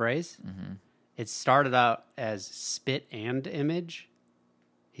 the phrase. Mm-hmm. It started out as spit and image.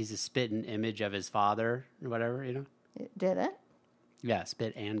 He's a spitting image of his father or whatever, you know? Did it? Yeah,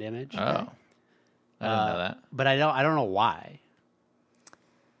 spit and image. Oh, I didn't know that. But I don't know why.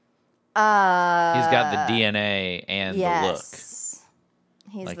 He's got the DNA and the look. Yes.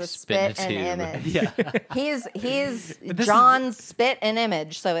 He's Like the spit spit in a and tube. image. He's John's spit and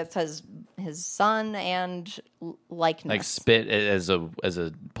image, so it says his son and likeness. Like spit as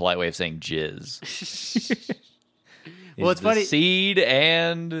a polite way of saying jizz. Well, it's the funny. Seed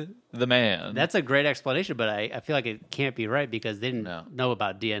and the man. That's a great explanation, but I feel like it can't be right because they didn't know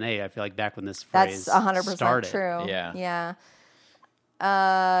about DNA. I feel like back when this phrase That's 100% started. true. Yeah.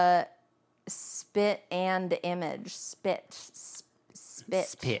 Yeah. Spit and image. Spit.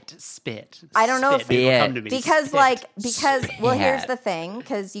 I don't know if people come to me. because Spit. well, here's the thing,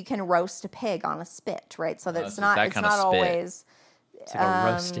 because you can roast a pig on a spit, right? So that's it's not that it's kind of not spit. always. It's like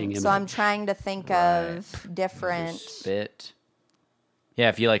a roasting image. So I'm trying to think of different. Spit. Yeah,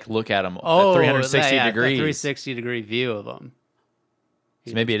 if you like look at them Oh, at 360 yeah, degrees. 360 degree view of them.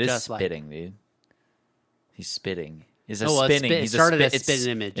 So maybe it is Just like- spitting, dude. He's spitting. He's a Oh, well, spinning. spit- He's started a as spitting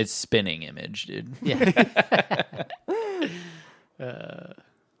image. It's spinning image, dude. Yeah.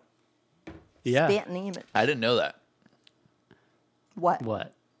 Yeah. Spit and image. I didn't know that. What?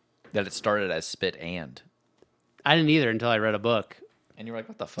 What? That it started as spit and. I didn't either until I read a book. And you're like,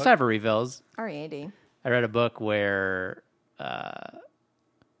 what the fuck? Cyber refills. R-E-A-D. I read a book where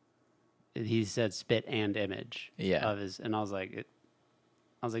he said spit and image. Yeah. Of his, and I was like,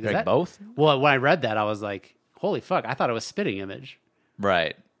 is Like that both? Well, when I read that, I was like, holy fuck! I thought it was spitting image.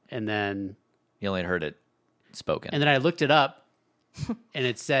 Right. And then You only heard it spoken. I looked it up, and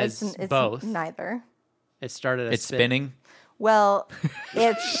it says It's both. neither. It started as It's spinning. Well,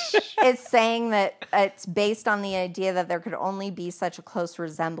 it's saying that it's based on the idea that there could only be such a close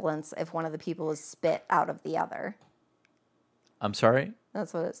resemblance if one of the people was spit out of the other. I'm sorry?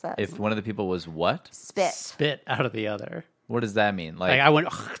 That's what it says. If one of the people was what? spit. out of the other. What does that mean? Like I went,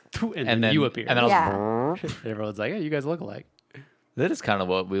 and then you appeared. And then I was Yeah. Everyone's like, hey, you guys look alike. That is kind of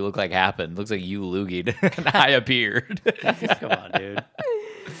what we look like happened. Looks like you loogied and I appeared. Come on, dude.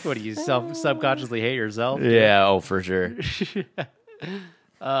 What do you subconsciously hate yourself? Yeah, oh, for sure.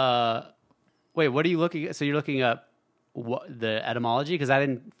 Wait, what are you looking at? So you're looking up the etymology? Because I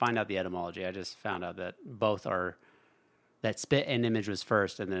didn't find out the etymology. I just found out that both are, that spit and image was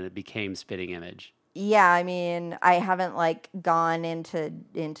first, and then it became spitting image. Yeah, I mean, I haven't gone into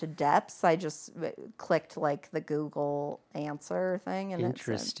depths. I just clicked the Google answer thing, and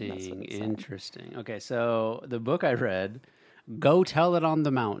Interesting. Okay, so the book I read, Go Tell It on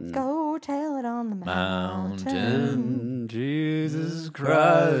the Mountain. Go tell it on the mountain. Jesus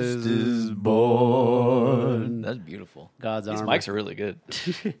Christ is born. That's beautiful. God's These armor. mics are really good.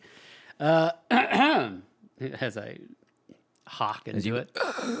 As I hawk into it.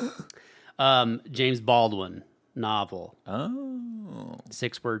 James Baldwin novel. Oh.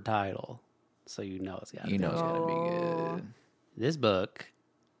 6-word title. So you know it's got to You be. know it's going to be good. This book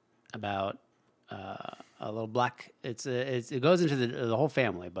about a little black. It goes into the whole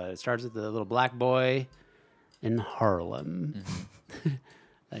family, but it starts with the little black boy in Harlem.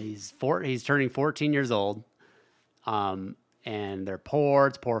 Mm-hmm. He's turning 14 years old, and they're poor.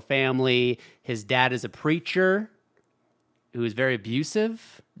 It's a poor family. His dad is a preacher who is very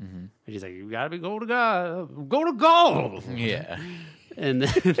abusive. Mm-hmm. And he's like, "You gotta go to God, go to God." Yeah. And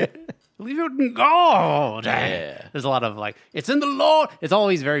then leave it in God. Yeah. There's a lot of it's in the Lord. It's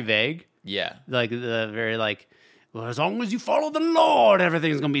always very vague. Yeah. Well, as long as you follow the Lord,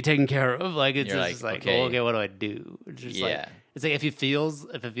 everything's gonna be taken care of. It's You're just okay. well, okay, what do I do? It's just it's like if it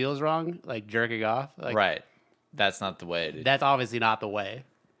feels wrong, like jerking off. Right. That's not the way, dude. That's obviously not the way.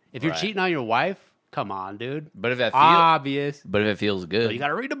 If you're Right. cheating on your wife, come on, dude. But if that Obvious. But if it feels good. You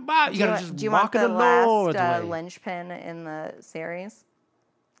gotta read the Bible. You gotta just Do you want walk in the the Lord's last way. linchpin in the series?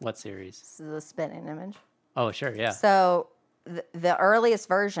 What series? This is the spitting image. Oh, sure, yeah. So the earliest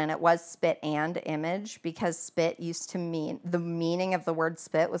version, it was spit and image, because spit used to mean, the meaning of the word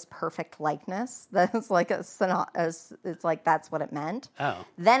spit was perfect likeness. That's it's like that's what it meant. Oh.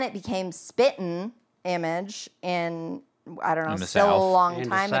 Then it became spittin' image in, I don't know, In the still a South. long In the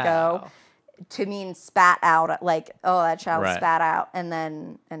time ago, South. to mean spat out, that child Right. spat out.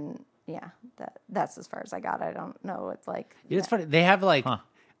 And yeah, that's as far as I got. I don't know. It's like, It's funny. They have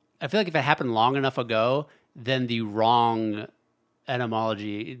I feel like if it happened long enough ago, then the wrong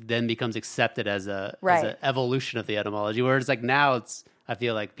etymology then becomes accepted as an Right. evolution of the etymology. Whereas now I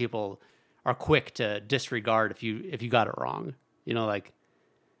feel like people are quick to disregard if you got it wrong. You know, like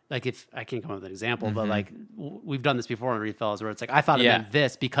if I can't come up with an example, but like we've done this before in Refellas where it's like I thought it meant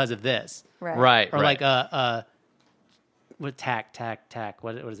this because of this, Right. or like what tack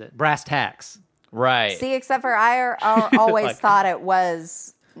what is it, brass tacks, Right. See, except for I always thought it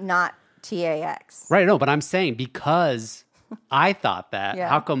was not TAX. right? No, but I'm saying because I thought that, Yeah.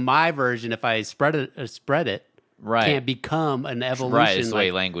 how come my version, if I spread it, Right. can't become an evolution? Right. It's the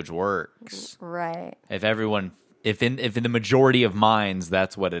way like, language works. Right. If in the majority of minds,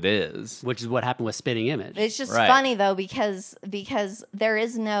 that's what it is. which is what happened with Spitting Image. It's just Right. funny though because there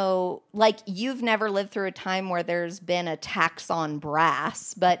is no, like, you've never lived through a time where there's been a tax on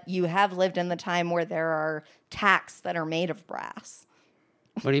brass, but you have lived in the time where there are tacks that are made of brass.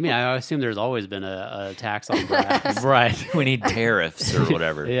 What do you mean? I assume there's always been a tax on brass. Right. We need tariffs or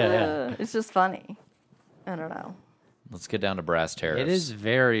whatever. Yeah. It's just funny. I don't know. Let's get down to brass tariffs. It is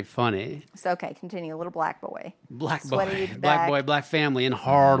very funny. So okay, continue. Little black boy. Black Sweaty boy, back. black family in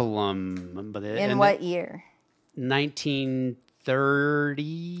Harlem. But In what year?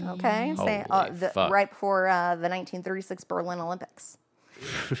 1930. Okay, say Holy fuck. right before the 1936 Berlin Olympics.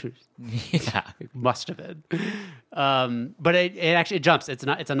 Yeah. It must have been. But it actually jumps. It's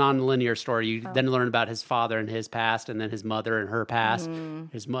a non-linear story. You then learn about his father and his past, and then his mother and her past.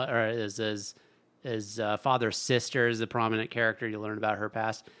 His father's sister is a prominent character. You learn about her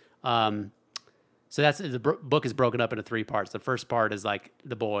past. So that's the book is broken up into 3 parts. The first part is like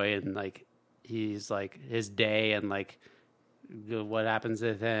the boy and like he's like his day and like what happens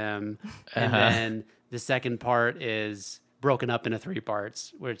with him, and then the second part is broken up into 3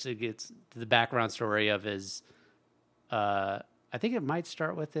 parts, which it gets to the background story of his. I think it might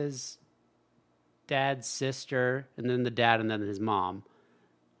start with his dad's sister, and then the dad, and then his mom,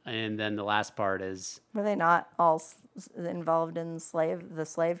 and then the last part is. Were they not all involved in the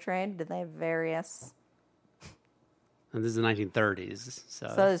slave trade? Did they have various? And this is the 1930s, so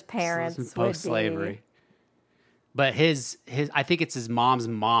his parents would be- post-slavery. But his I think it's his mom's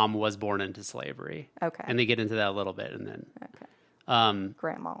mom was born into slavery. Okay. And they get into that a little bit, and then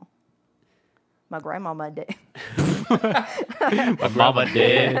Grandma. My grandmama did. My mama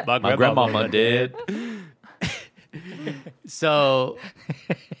did. My grandmama did. So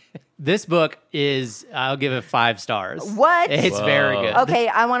this book is, I'll give it 5 stars. What? It's very good. Okay,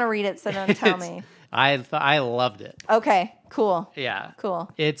 I want to read it, so don't tell me. I loved it. Okay, cool. Yeah.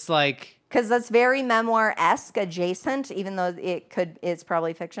 Cool. It's like Because that's very memoir-esque adjacent, even though it's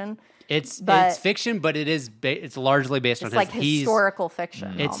probably fiction. it's But- fiction, but it's largely based It's on like his. historical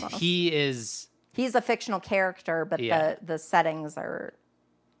fiction. Almost. He's a fictional character, but Yeah. the settings are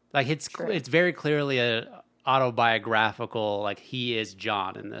like it's very clearly a autobiographical. Like he is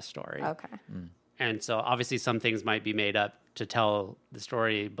John in this story. okay. And so obviously some things might be made up to tell the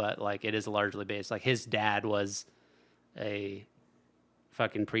story, but like it is largely based. Like his dad was a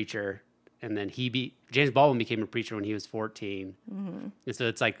fucking preacher, and then James Baldwin became a preacher when he was 14. Mm-hmm. And so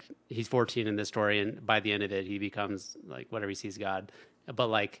it's like he's 14 in this story, and by the end of it, he becomes like whatever he sees God. But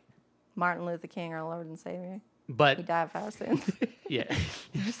like Martin Luther King, our Lord and Savior. He but died of our sins. yeah.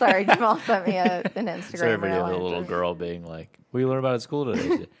 Sorry, Jamal sent me an Instagram So every day reel. the little girl being like, "What do you learn about at school today?" She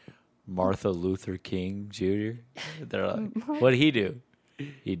said, Martha Luther King Jr. They're like, "What did he do?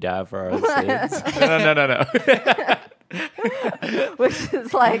 He died for our sins." No. Which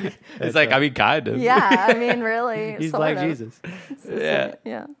is like, It's like, I mean, kind of. yeah, I mean, really. He's sort like of. Jesus. Yeah.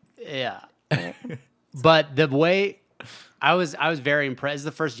 Yeah. Yeah. But the way I was very impressed. It's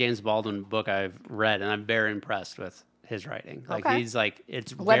the first James Baldwin book I've read, and I'm very impressed with his writing. Like Okay. he's like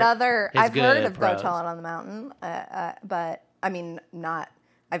it's What other? he's I've good heard at of Go prose. Tell It on the Mountain, but I mean, not.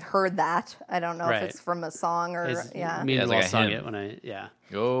 I've heard that. I don't know Right. if it's from a song or yeah. Me Yeah, and it's like Will a sung hymn. it when I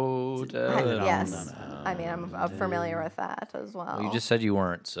Go tell it on Yes, the mountain. I mean I'm familiar with that as well. Well, you just said you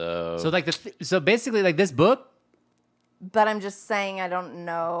weren't, so. So like so basically like this book. But I'm just saying I don't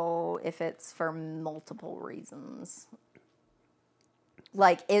know if it's for multiple reasons.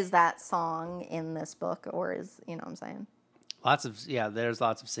 Like, is that song in this book, or is you know what I'm saying? There's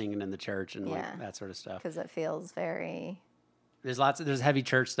lots of singing in the church and Yeah. like that sort of stuff. Because it feels very. There's heavy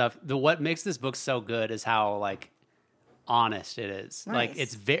church stuff. What makes this book so good is how like honest it is. Like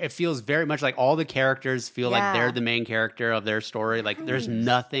Nice. it feels very much like all the characters feel like Yeah. they're the main character of their story. Like there's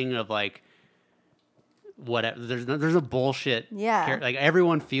nothing of like whatever. There's a bullshit. Yeah. Like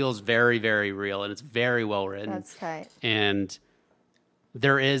everyone feels very, very real, and it's very well written. That's tight. And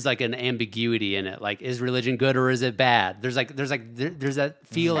there is like an ambiguity in it. Like, is religion good or is it bad? There's that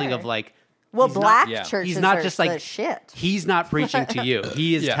feeling Sure. of like, Well, he's not- black yeah. churches he's not are just the like shit. He's not preaching to you.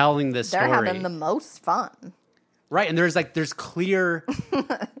 He is Yeah. telling the They're story. having the most fun. Right, and there's clear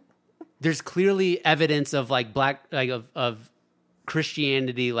there's clearly evidence of like of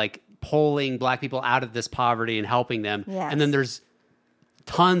Christianity like pulling black people out of this poverty and helping them. Yes. And then there's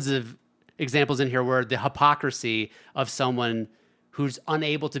tons of examples in here where the hypocrisy of someone who's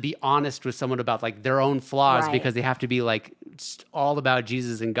unable to be honest with someone about like their own flaws Right. because they have to be like all about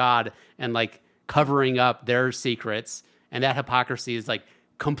Jesus and God and like covering up their secrets. And that hypocrisy is like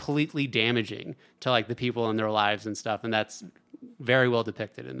completely damaging to like the people in their lives and stuff. And that's very well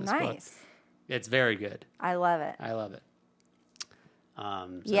depicted in this book. Nice. It's very good. I love it. I love it.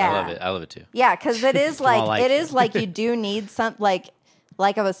 Yeah. I love it. I love it too. Yeah, because it is all like like it it. is like you do need some like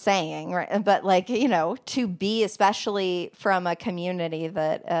I was saying, right? But like to be especially from a community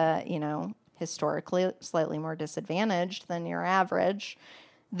that historically slightly more disadvantaged than your average,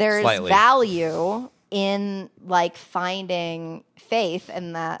 there's Slightly. value in like finding faith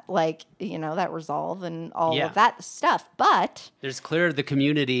and that that resolve and all Yeah. of that stuff. But There's clear the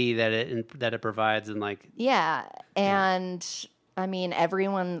community that it provides and like yeah, and I mean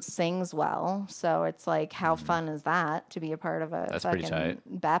everyone sings well, so it's like how fun is that to be a part of a That's pretty fucking tight.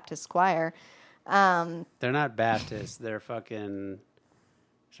 Baptist choir? they're not Baptists. They're fucking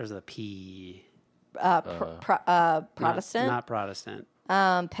starts with a P. Protestant, Not Protestant.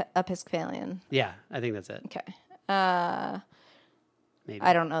 Episcopalian. Yeah, I think that's it. Okay. Maybe.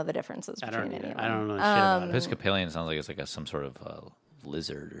 I don't know the differences I between don't any either. of I them. don't know shit about Episcopalian sounds like it's like some sort of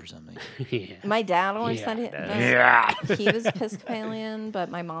lizard or something. it. Yeah. My dad always Yeah, said it he was Episcopalian, but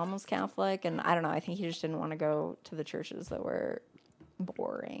my mom was Catholic, and I don't know. I think he just didn't want to go to the churches that were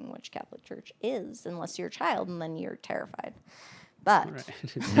boring, which Catholic Church is, unless you're a child, and then you're terrified. But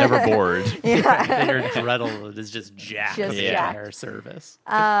Never bored. Your dreidel is just jacked Just with the jacked. entire service.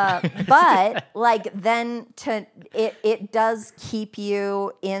 but like then it does keep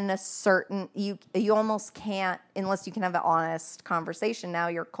you in a certain you almost can't unless you can have an honest conversation. Now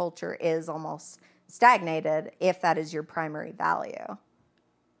your culture is almost stagnated if that is your primary value.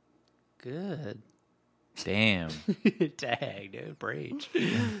 Good. Damn. Dang, dude, preach.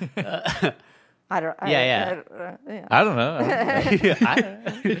 I don't. Yeah. I don't know.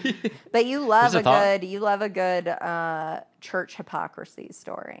 But you love Just a thought. you love a good church hypocrisy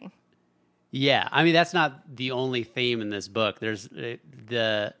story. Yeah, I mean that's not the only theme in this book. There's You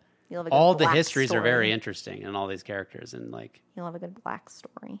love a good all the black histories are story. very interesting and all these characters and like You love a good black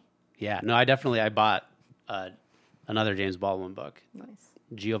story. yeah. No, I bought another James Baldwin book, Nice.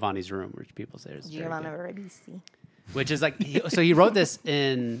 Giovanni's Room, which people say is very Giovanna good. Ribisi. Which is like so he wrote this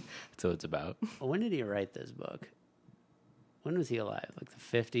in That's what it's about. when did he write this book? When was he alive? Like the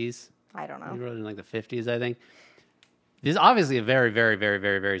 50s? I don't He know. wrote it in like the 50s, I think. He's obviously a very, very, very,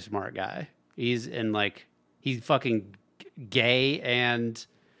 very, very smart guy. He's in like he's fucking gay and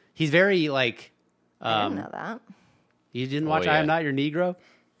he's very like I didn't know that. you didn't watch I yeah. Am Not Your Negro?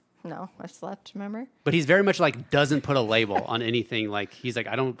 No, I slept. Remember? But he's very much like doesn't put a label on anything. Like he's like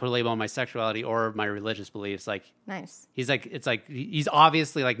I don't put a label on my sexuality or my religious beliefs. Like Nice. he's like it's like he's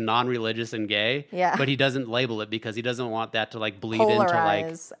obviously like non-religious and gay. Yeah. But he doesn't label it because he doesn't want that to like bleed into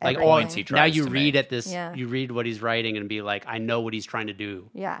Polarize like everything. Points he now tries you to read make. at this Yeah. you read what he's writing and be like I know what he's trying to do.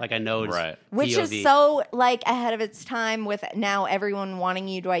 Yeah. Like I know it's Right. Which POV. is so like ahead of its time with now everyone wanting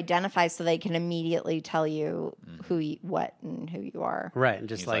you to identify so they can immediately tell you who you, what and who you are. right and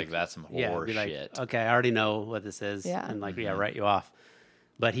just He's like, that's some yeah, horse be like, shit. okay, I already know what this is. Yeah. And like yeah, write you off.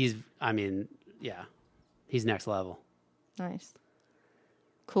 But he's I mean, yeah. He's next level. Nice.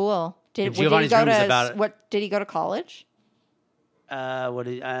 Cool. If Did he Giovanni's go Room is to about- what did he go to college? I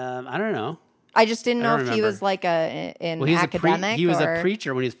don't know. I just didn't I know don't if he was remember. like an Well, he's academic. he was or... a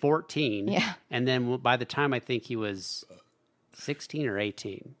preacher when he was 14. Yeah. And then by the time I think he was 16 or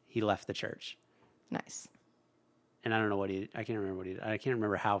 18, he left the church. Nice. And I don't know what I can't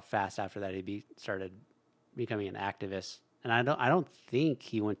remember how fast after that he started becoming an activist. And I don't think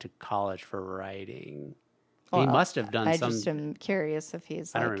he went to college for writing. He Well, must have done I some. just am curious if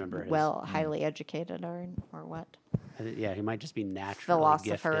he's I don't like remember his- highly educated or what. Yeah, he might just be naturally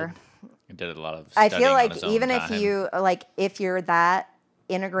Philosopher. gifted. He did a lot of I studying feel on like his own even if time. you like if you're that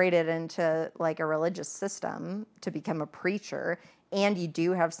integrated into like a religious system to become a preacher and you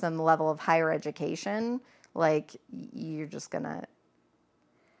do have some level of higher education, like you're just gonna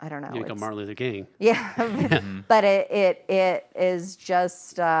I don't know. You become it's- Martin Luther King. Yeah, but it is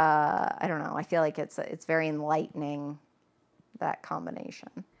just I don't know. I feel like it's very enlightening, that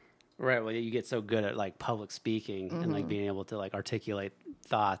combination. Right. Well, you get so good at like public speaking and like being able to like articulate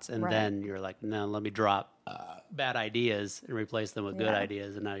thoughts, and Right. then you're like, no, let me drop bad ideas and replace them with good Yeah.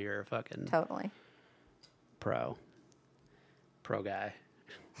 ideas, and now you're a fucking Totally. pro guy.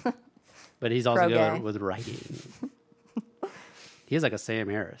 But he's also Pro good guy. with writing. He's like a Sam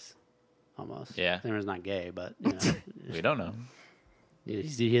Harris. almost. Yeah. Zimmerman's not gay, but you know, We don't know.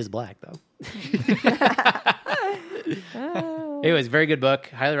 he is black though. Anyways, very good book.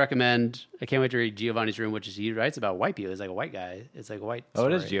 Highly recommend. I can't wait to read Giovanni's Room, which is he writes about white people. He's like a white guy. It's like a white. Oh,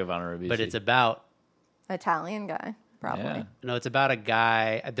 it is story. Giovanni Ribisi. But it's about Italian guy, probably. Yeah. no, it's about a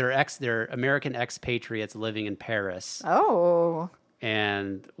guy. They're American expatriates living in Paris, Oh.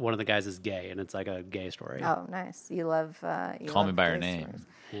 and one of the guys is gay, and it's like a gay story. Oh, nice. You love. Call Me love by Your gay name. stories.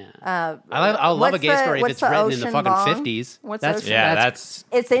 Yeah. I'll love a gay story if what's it's the written in the ocean fucking long? 50s. What's That's ocean Yeah, long? that's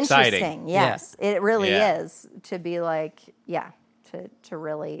It's exciting. interesting. Yes, it really Yeah. is to be like, to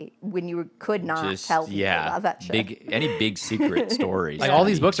really when you could not Just tell people about that shit. Any big secret stories. Like gotta all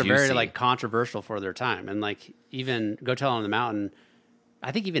these be books are very juicy. like controversial for their time, and like even Go Tell on the Mountain.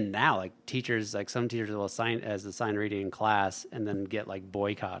 I think even now, like teachers, like some teachers will assign reading in class and then get like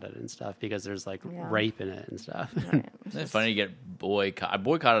boycotted and stuff because there's like rape in it and stuff. Right. It's funny to get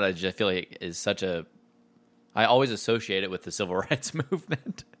boycotted. I just feel like is such a. I always associate it with the civil rights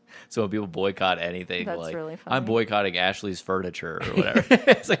movement. So when people boycott anything, That's like really funny. I'm boycotting Ashley's furniture or whatever.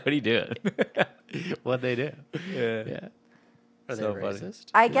 It's like, what are you doing? What they do? Yeah. Are So they funny. racist?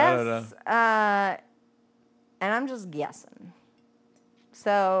 I don't guess, and I'm just guessing.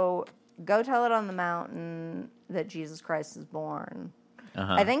 So, go tell it on the mountain that Jesus Christ is born.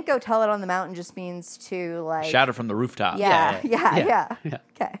 Uh-huh. I think go tell it on the mountain just means to like Shout it from the rooftop. Yeah. Yeah.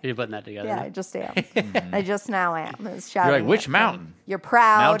 Okay. You're putting that together. Yeah, now? I just am. I just now am. Is shouting You're like, which it from- mountain? You're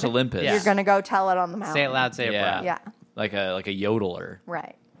proud. Mount Olympus. You're gonna go tell it on the mountain. Say it loud, say it Yeah. proud. Yeah. Like a yodeler.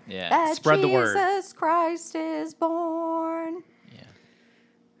 Right. Yeah. That Spread the word. Jesus Christ is born.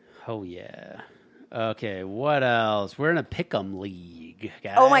 Oh yeah. Okay, what else? We're in a pick'em league,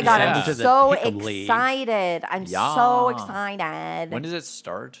 guys. Oh my god, Yeah. I'm Welcome to the so Pick'em League. excited. I'm Yeah. so excited. When does it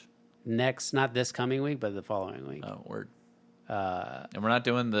start? Next, not this coming week, but the following week. Oh, word. And we're not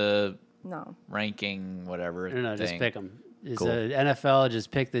doing the No. ranking whatever. No, just thing. pick them. It's Cool. NFL.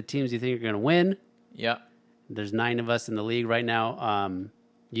 Just pick the teams you think are going to win. Yeah. There's 9 of us in the league right now.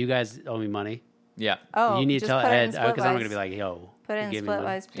 You guys owe me money. Yeah. Oh, you need to just tell put it in Ed because I'm Splitwise. going to be like, yo, Put it you in gave me money.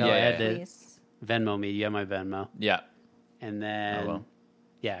 Splitwise, Tell Yeah. Ed to please. Venmo me. You have my Venmo. Yeah. And then, will.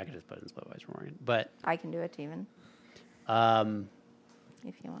 yeah, I can just put it in Splitwise for Morgan. But I can do it, even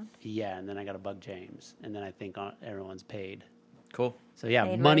if you want. yeah, and then I got to bug James, and then I think everyone's paid. Cool. So yeah,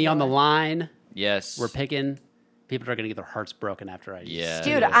 Paid money on the regular. line. Yes. We're picking. People are going to get their hearts broken after I. Yeah.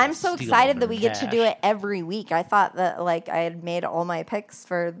 Dude, Yeah. I'm so Steal excited all that we their get to cash. do it every week. I thought that like I had made all my picks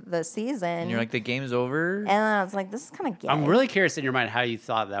for the season, And you're like, the game's over? and then I was like, this is kind of gay. I'm really curious in your mind how you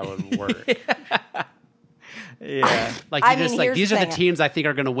thought that would work. Yeah. Like I you just mean, like here's these the are the thing. teams I think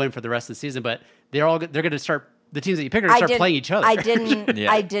are going to win for the rest of the season, but they're going to start. The teams that you pick are going I to start didn't- playing each other. I didn't.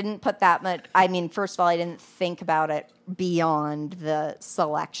 Yeah. I didn't put that much. I mean, first of all, I didn't think about it beyond the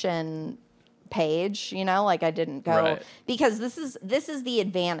selection page. You know, like I didn't go Right. because this is the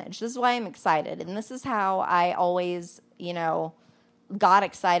advantage. This is why I'm excited, and this is how I always, got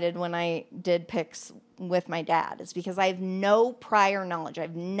excited when I did picks with my dad. Is because I have no prior knowledge. I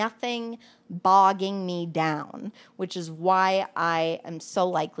have nothing bogging me down, which is why I am so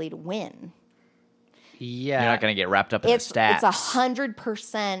likely to win. Yeah, You're not going to get wrapped up in the stats. It's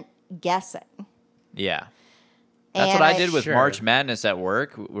 100% guessing. Yeah. That's And what I did with Sure. March Madness at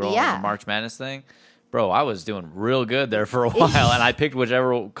work. We were on Yeah. the March Madness thing. Bro, I was doing real good there for a while, and I picked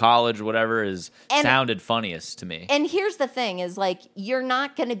whichever college, whatever sounded funniest to me. And here's the thing is like you're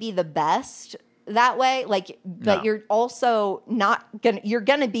not going to be the best that way, like but No. you're also not going to you're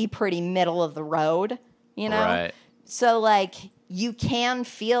going to be pretty middle of the road, Right. So like you can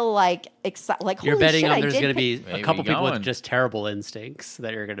feel like like You're holy betting shit, on I there's did going to pick- be Maybe a couple people with going. just terrible instincts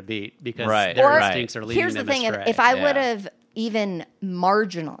that you're going to beat because Right. their Or instincts are leading here's the them thing astray. if I Yeah. would have even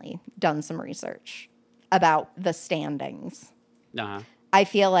marginally done some research about the standings, Uh-huh. I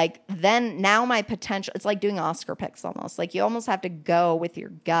feel like then now my potential, it's like doing Oscar picks almost. Like you almost have to go with your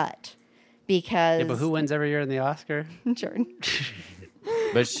gut because. Yeah, but who wins every year in the Oscar? Jordan.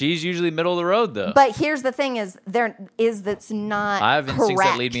 But she's usually middle of the road, though. But here's the thing that's not I have instincts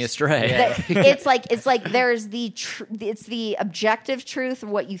correct. that lead me astray. It's like there's it's the objective truth of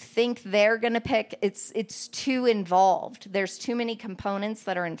what you think they're going to pick. It's too involved. There's too many components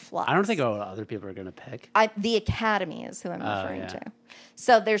that are in flux. I don't think other people are going to pick. The Academy is who I'm referring yeah. to.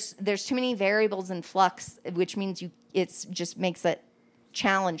 So there's too many variables in flux, which means it's just makes it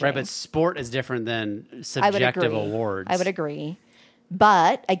challenging. Right, but sport is different than I would subjective agree. awards. I would agree.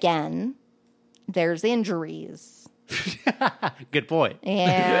 But again, there's injuries. Good point.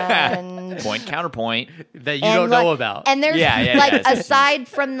 And Point, counterpoint. That you and don't like- know about. And there's Yeah, like yeah. aside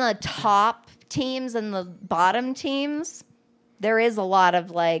from the top teams and the bottom teams, there is a lot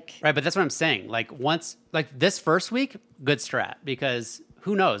of like, Right, but that's what I'm saying. Like once, like this first week, good strat because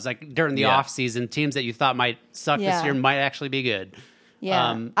who knows? Like during the off season, teams that you thought might suck this year might actually be good.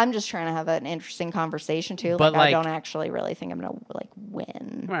 yeah. I'm just trying to have an interesting conversation too. But I don't actually really think I'm gonna like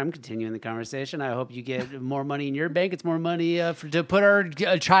win. Well, I'm continuing the conversation. I hope you get more money in your bank. It's more money to put our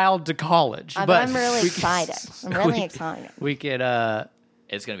child to college. But I'm really excited. I'm really excited. We could.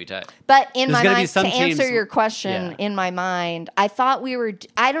 It's going to be tight. But in my gonna be mind, to some answer teams- your question, in my mind, I thought we were.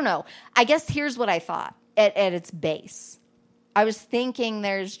 I don't know. I guess here's what I thought at its base. I was thinking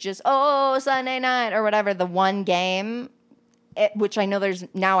there's just Sunday night or whatever, the one game, which I know there's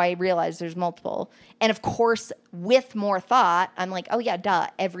now. I realize there's multiple, and of course, with more thought, I'm like, oh yeah, duh.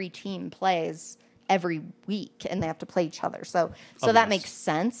 Every team plays every week, and they have to play each other. So that makes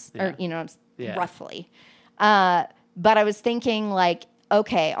sense, or roughly. But I was thinking like,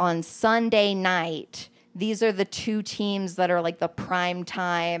 okay, on Sunday night, these are the two teams that are like the prime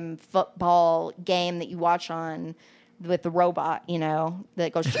time football game that you watch on with the robot,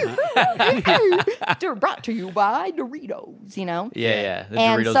 that goes, they're brought to you by Doritos, Yeah. The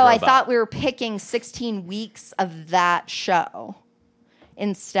And Doritos so I robot. thought we were picking 16 weeks of that show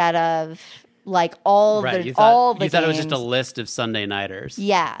instead of like all right, the you thought, all the you thought games. it was just a list of Sunday nighters.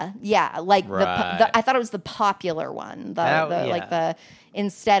 Yeah, like Right. I thought it was the popular one, Yeah. the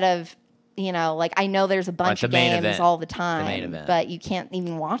instead of like I know there's a bunch the of main games event. all the The time, main event. but you can't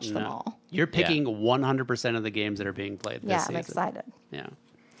even watch them all. You're picking 100% of the games that are being played this Yeah, season. I'm excited. Yeah.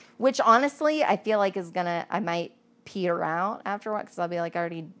 Which honestly, I feel like I might peter out after what because I'll be like I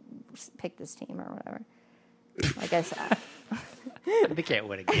already picked this team or whatever. Like I said, They can't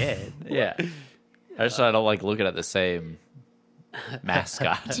win again. Yeah. I just don't like looking at the same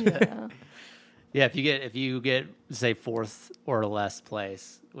mascot. Yeah, if you get say fourth or less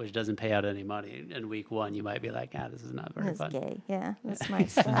place, which doesn't pay out any money in week one, you might be like, this is not very that's fun. gay. Yeah, that's my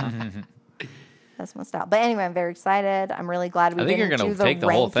style. That's my style. But anyway, I'm very excited. I'm really glad we I think you're didn't gonna do the take the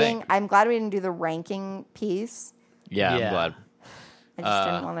ranking. whole thing. I'm glad we didn't do the ranking piece. Yeah, Yeah. I'm glad. I just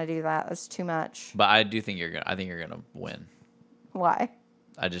didn't want to do that. That's too much. But I think you're gonna win. Why?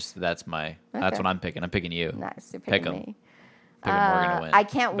 That's what Okay. I'm picking. I'm picking you. Nice. You're Pick picking 'em. me. Picking Morgan to win. I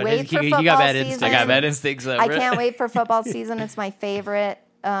can't But wait for you football got bad season. instincts. I got bad instincts over I it. can't wait for football season. It's my favorite.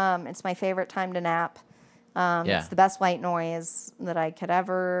 It's my favorite time to nap. It's the best white noise that I could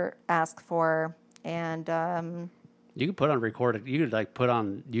ever ask for. And You could put on You could put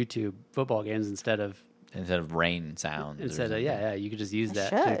on YouTube football games instead of rain sounds. or something. You could just use that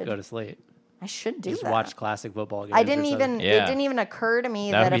to should. go to sleep. I should do Just that. watch classic football games. I or didn't something. even. Yeah. It didn't even occur to me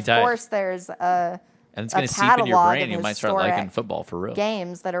That would that be of tight. course there's And it's a gonna seep into your catalog brain. of You might start liking historic football for real.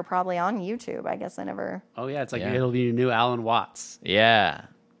 games that are probably on YouTube. I guess I never. Oh yeah, it's like Yeah. it'll be your new Alan Watts. Yeah.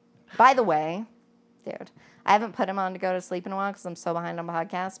 By the way, dude, I haven't put him on to go to sleep in a while because I'm so behind on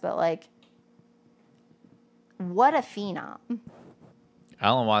podcasts. But like, what a phenom!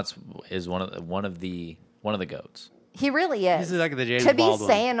 Alan Watts is one of the goats. He really is. He's like the James to be Baldwin.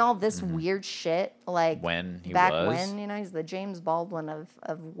 saying all this weird shit like When he back was. when he's the James Baldwin of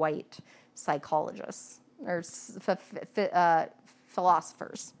white psychologists or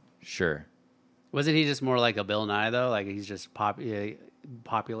philosophers. Sure. Wasn't he just more like a Bill Nye though? Like he's just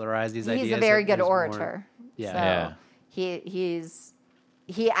popularized these ideas. He's a very good There's more- orator. Yeah. So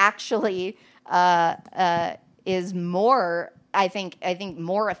he actually is more. I think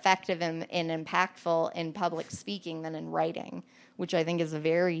more effective and impactful in public speaking than in writing, which I think is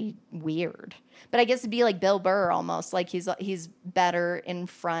very weird. But I guess it'd be like Bill Burr almost. Like he's better in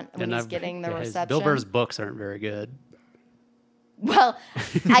front when he's getting the reception. Bill Burr's books aren't very good. Well,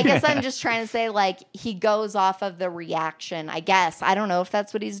 I guess I'm just trying to say like he goes off of the reaction. I guess I don't know if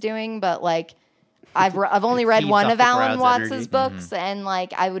that's what he's doing, but like I've only read feeds one off of the Alan crowd's Watts's energy. books, and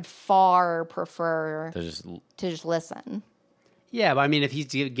like I would far prefer They're just to just listen. Yeah, but I mean, if he's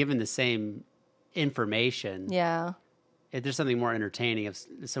given the same information, Yeah. there's something more entertaining of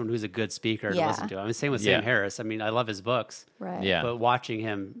someone who's a good speaker to Yeah. listen to. I mean, same with Yeah. Sam Harris. I mean, I love his books, Right. Yeah. but watching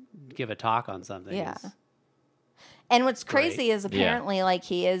him give a talk on something, Yeah. is, And what's Great. crazy is apparently like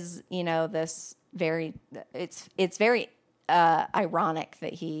he is, this very it's very ironic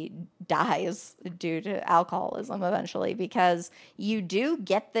that he dies due to alcoholism eventually because you do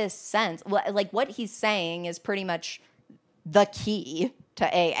get this sense like what he's saying is pretty much the key to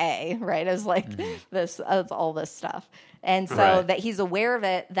AA, right? Is like this of all this stuff. And so Right. that he's aware of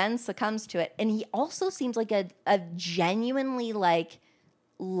it, then succumbs to it. And he also seems like a genuinely like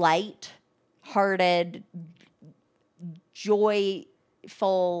light-hearted,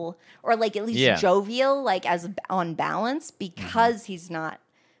 joyful, or like at least Yeah. jovial, like as on balance because he's not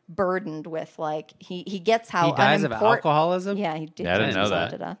burdened with like he gets how He dies of alcoholism? Yeah, he did. Yeah, I didn't he know himself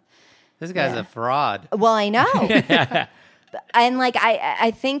that. to death. This guy's a fraud. Well, I know. And like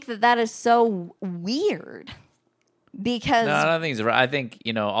I think that is so weird because No, I don't think he's right. I think,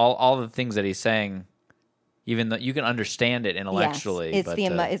 all the things that he's saying, even though you can understand it intellectually. yes, but,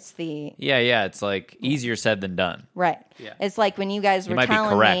 it's the yeah, it's like easier said than done. right. Yeah. It's like when you guys were might be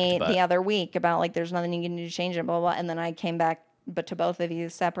telling correct, me but- the other week about like there's nothing you can do to change it, blah blah, blah, and then I came back but to both of you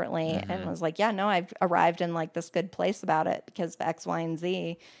separately Mm-hmm. and was like, yeah, no, I've arrived in like this good place about it because of X, Y, and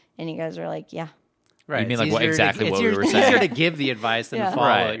Z, and you guys are like, yeah. Right. You mean It's like what easier exactly it's what we easier- were It's saying? easier to give the advice than Yeah. to follow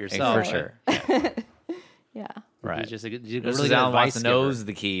Right, it yourself. for sure. Yeah. Right. He's just a Just really because good Alan advice Watson giver. knows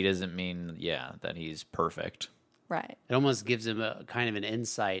the key doesn't mean, that he's perfect. Right. It almost gives him a kind of an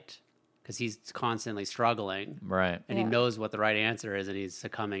insight because he's constantly struggling, Right. and he knows what the right answer is, and he's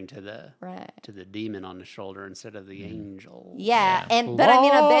succumbing to the Right. demon on the shoulder instead of the angel. Yeah, and but I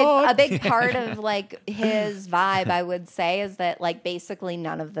mean a big part of like his vibe, I would say, is that like basically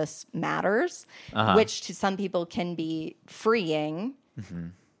none of this matters, which to some people can be freeing.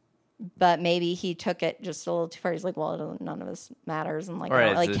 But maybe he took it just a little too far. He's like, "Well, none of this matters, and like I Right,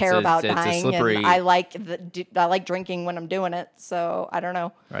 don't really it's- care it's- about it's a dying, slippery- and I like drinking when I'm doing it. So I don't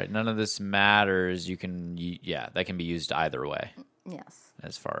know." Right. None of this matters. That can be used either way Yes.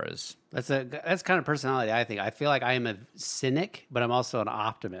 as far as. That's kind of personality. I think I feel like I am a cynic, but I'm also an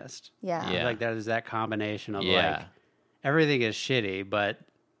optimist. Yeah. Yeah. Like there's that combination of Yeah. like everything is shitty, but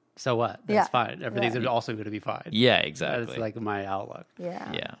so what? That's Yeah. fine. Everything's Yeah. also going to be fine. Yeah, exactly. That's like my outlook.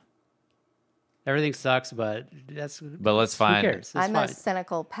 Yeah. yeah. Everything sucks, but But let's who find. cares? It's I'm fine. a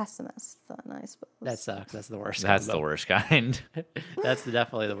cynical pessimist, then I suppose. That sucks. That's the worst. That's the combo. worst kind. That's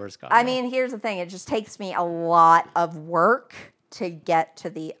definitely the worst. Combo. I mean, here's the thing. It just takes me a lot of work to get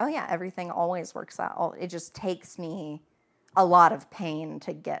to the, oh, yeah, everything always works out. It just takes me a lot of pain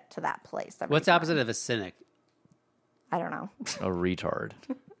to get to that place. every what's the time. opposite of a cynic? I don't know. A retard.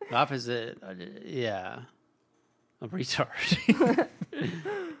 The opposite, yeah, a retard.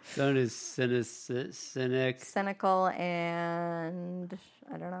 Someone who's cynic. Cynical and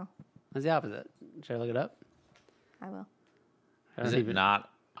I don't know. What's the opposite? Should I look it up? I will. I Is don't it even- not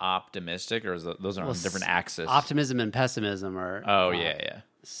optimistic, or those are on different axes? Optimism and pessimism are. Oh yeah.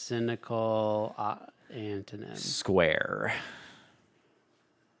 Cynical antonym. Square.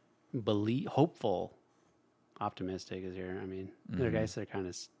 Hopeful. Optimistic is here. I mean, there are guys that are kind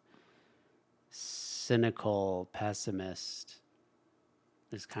of cynical, pessimist.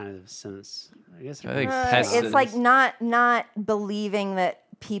 There's kind of sense. I guess. I think It's like not believing that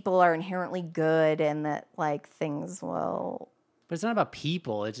people are inherently good and that like things will. But it's not about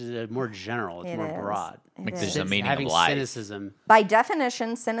people. It's just more general. It's It more is. broad. It Like is. there's a meaning Having of life. cynicism. By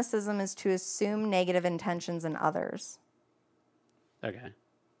definition, cynicism is to assume negative intentions in others. Okay.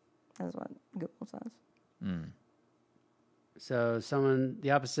 That's what Google says. So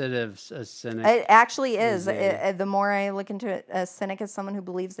the opposite of a cynic. It actually is. The more I look into it, a cynic is someone who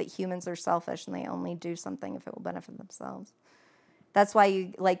believes that humans are selfish and they only do something if it will benefit themselves. That's why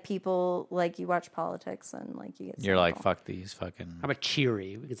you like people like you watch politics and like you get. You're like, cynical. fuck these fucking How about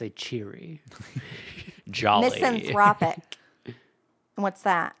cheery? We could say cheery. jolly. misanthropic. What's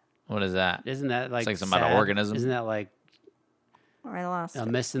that? What is that? Isn't that like It's like some kind of sad? organism? Isn't that like I lost a it.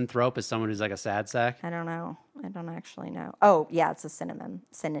 misanthrope is someone who's like a sad sack? I don't know. I don't actually know. Oh, yeah, it's a synonym.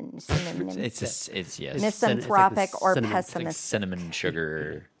 Synonym. It's yes. Misanthropic or cinnamon. Like pessimistic. cinnamon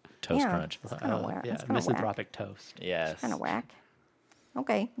sugar toast Yeah. crunch. It's kind of whack. Yeah, It's kind of whack. misanthropic toast. Yes. Kind of whack.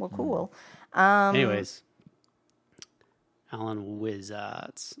 Okay, well, cool. Anyways, Alan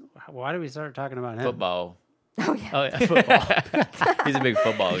Wizards. Why did we start talking about him? Football. Oh yeah, Oh, yeah, football. He's a big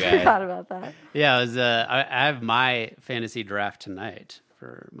football guy. forgot about that. Yeah, it was. I have my fantasy draft tonight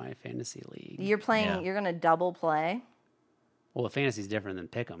for my fantasy league. You're playing. Yeah. You're gonna double play. Well, fantasy is different than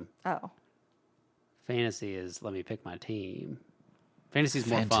pick 'em. Oh, Fantasy is let me pick my team. Fantasy is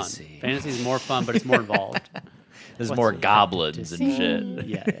more Fantasy. fun. Fantasy is more fun, but it's more involved. There's What's more the goblins and shit.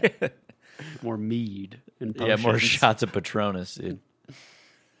 Yeah. More mead and Yeah, more potions. shots of Patronus, dude.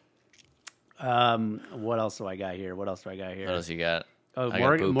 What else do I got here? What else you got? Oh, I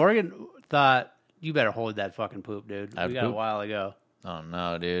got poop. Morgan thought you better hold that fucking poop, dude. I We got a poop? while ago. Oh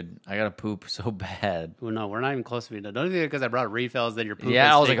no, dude. I gotta poop so bad. Well, no, we're not even close to being done. Don't you think because I brought refills that your poop?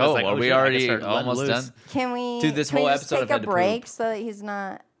 Yeah, I was instinct like, oh, are we shit, I already can start letting almost loose. done? can we? Dude, this can whole we just episode I've take a had to poop. break so that he's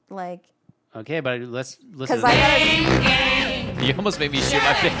not like. Okay, but let's listen. Because to I this. gotta. You almost made me shoot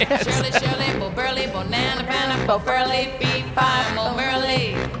my pants. Shirley, Bo Burley, Bonana, Banana, Bo Furley, Fee, Fi, Mo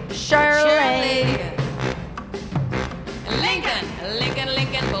Merley, Shirley.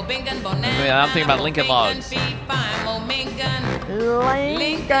 Lincoln, Bo Bincoln, Bonana. I'm thinking about Lincoln Logs. Fee, Fi, Mo Mincoln.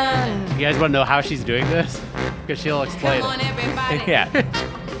 Lincoln. You guys want to know how she's doing this? Because she'll explain Come on, it. everybody. Yeah.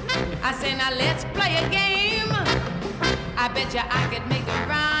 I say now let's play a game. I bet you I could make a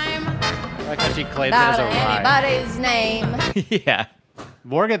rhyme. I like how she claims it as Not a rhyme. anybody's name. Yeah.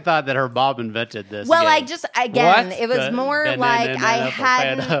 Morgan thought that her mom invented this. Well, game. I just, again, What? it was more like I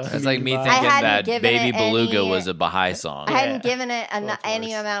hadn't. It's like me I thinking hadn't that given Baby it Beluga any- was a Baha'i song. I hadn't given it Well, any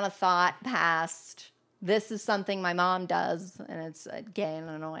worse. amount of thought past. This is something my mom does, and it's gay and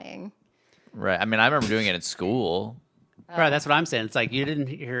annoying. Right. I mean, I remember doing it at school. Right, that's what I'm saying. It's like you didn't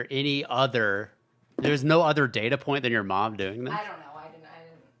hear any other. There's no other data point than your mom doing this. I don't know.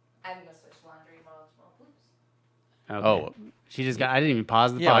 I'm gonna switch laundry while Okay. Oh. She just got. I didn't even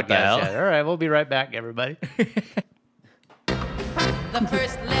pause the Yeah, what the podcast hell? yet. All right, we'll be right back, everybody. The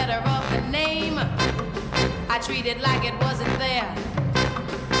first letter of the name, I treated like it wasn't there.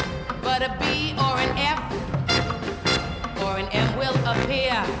 But a B or an F or an M will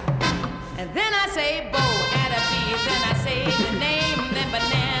appear. And then I say bow at a B, then I say the name, then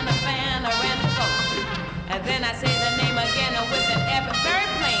banana, fan, or and folk. And then I say the name again with an F, very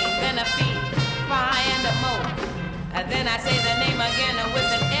plain, then a B, phi, and a mo. And then I say the name again with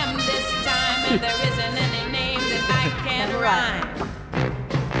an M this time, and there isn't any name that I can rhyme.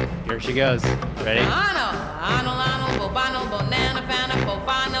 Here she goes. Ready? Arnold, Bobano, Bonana, Fana,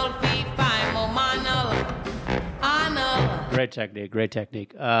 Fofano, Fee, Fi, Momano, Arnold. Great technique. Great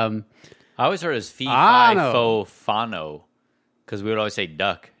technique. I always heard it as fee, Ah, fi, no. fo, fano. Because we would always say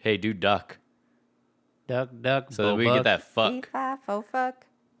duck. Hey, do duck. Duck, duck. So that we buck. get that fuck. Faux fuck.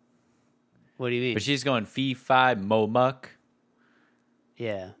 What do you mean? But she's going fee, fi, mo, muck.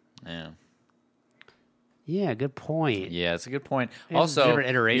 Yeah. Yeah. Yeah. Good point. Yeah, it's a good point. There's Also, different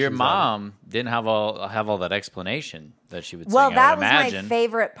iterations your of it. mom didn't have all that explanation that she would Well, sing. that I would was imagine. my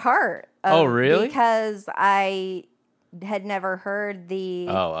favorite part. Oh, really? Because I had never heard the.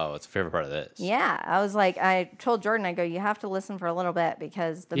 Oh, it's a favorite part of this. Yeah, I was like, I told Jordan, I go, you have to listen for a little bit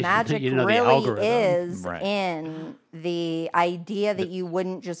because the You magic know the really algorithm. is Right. in the idea that you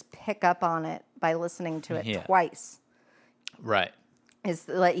wouldn't just pick up on it by listening to it Yeah. twice. Right. Is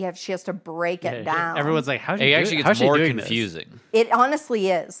like she has to break it down. Everyone's like, how's It she actually how's gets she more doing this? confusing. It honestly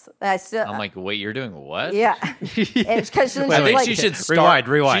is. I still. I'm like, wait, you're doing what? yeah. It's because Wait, I wait, think like, she should start.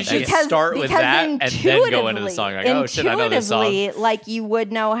 Rewind. She should because, start with because that and then go into the intuitively- song. Like, oh shit, I know this song. intuitively, like you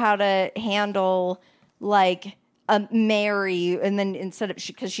would know how to handle like a Mary, and then instead of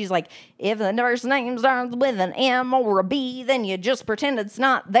because she's like, if the first name starts with an M or a B, then you just pretend it's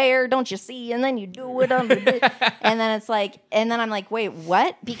not there, don't you see? And then you do it under, and then it's like, and then I'm like, wait,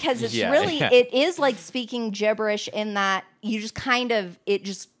 what? Because it's Yeah, really, yeah. it is like speaking gibberish in that you just kind of, it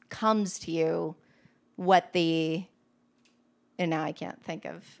just comes to you what the. And now I can't think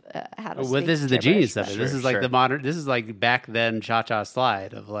of how to. Well, speak this is the gibberish, genius of but- it. This Sure, is like sure. the modern. This is like back then cha-cha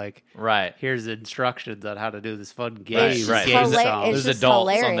slide of like, Right. here's instructions on how to do this fun game. Right, It's right. just There's, hila- it's there's just adults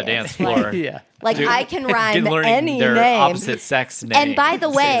on the hilarious. dance Like- floor. Yeah. Like Dude, I can rhyme learning any their name. opposite sex name. And by the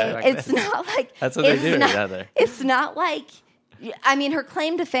way, like it's that. not like That's what they it's do, Not, yeah, they- It's not like. I mean, her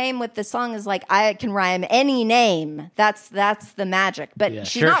claim to fame with the song is like I can rhyme any name. That's the magic. But Yeah.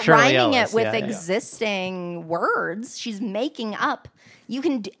 she's Shir- not Shirley rhyming Ellis, it with yeah, yeah. existing words. She's making up. You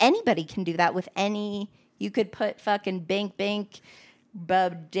can. Anybody can do that with any. You could put fucking bink bink,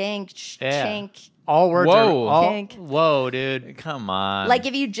 bub dink, Yeah. chink. All words Whoa. are all, Pink. whoa, dude. Come on. Like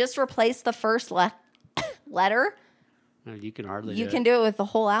if you just replace the first letter. You can hardly. You do can it. do it with the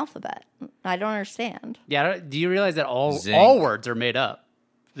whole alphabet. I don't understand. Yeah. Do you realize that all Zing. words are made up?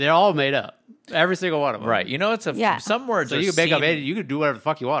 They're all made up. Every single one of them. right. You know, it's a Yeah. some words So are you can make up seen- any. You can do whatever the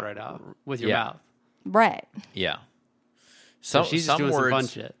fuck you want right now with your Yeah. mouth. Right. Yeah. So Some, she's just some doing words, some fun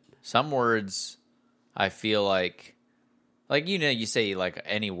shit. Some words, I feel like you know, you say like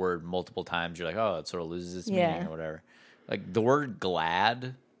any word multiple times, you're like, oh, it sort of loses its meaning Yeah. or whatever. Like the word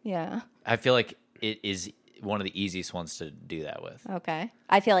glad, Yeah. I feel like it is one of the easiest ones to do that with. Okay.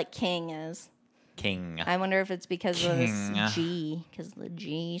 I feel like king is. King. I wonder if it's because of King. this G, because the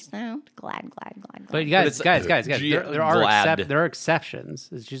G sound. Glad. But you it's- guys, G- there are glad. there are exceptions.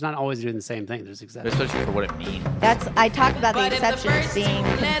 She's not always doing the same thing. There's exceptions. Especially for what it means. That's I talked about the But if the exceptions first being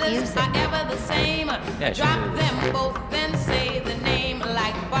two letters confusing. are ever the same, she drop is. them both, then say the name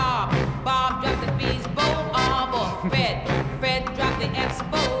like Bob. Bob drop the B's, Bo, or Fred. Fred drop the F's,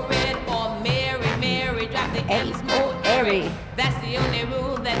 Bo, Red, or Mary. Mary drop the M's, Mo, Airy. That's the only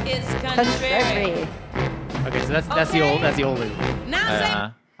rule that is contrary. Contrary. Okay, so that's the Okay. old one. Now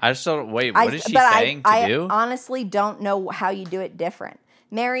say I just don't. Wait, what is she but saying I to do? honestly don't know how you do it different.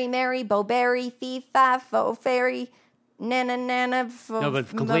 Mary, Mary, Bo Berry, Fee, Fi, Fo, Fairy, Nana, Nana, Fo. No, but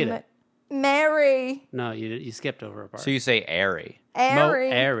complete it. Mary. No, you skipped over a part. So you say airy.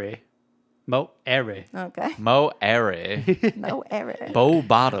 Airy. Mo airy. Okay. Mo airy. No, Airy. Bow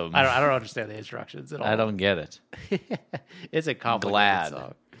bottom. I don't understand the instructions at all. I don't get it. It's a complicated Glad.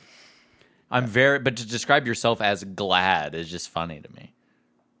 song. But to describe yourself as glad is just funny to me.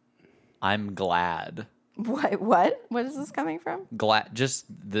 I'm glad. What? What is this coming from? Glad.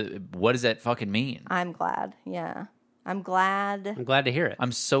 What does that fucking mean? I'm glad. Yeah. I'm glad. I'm glad to hear it.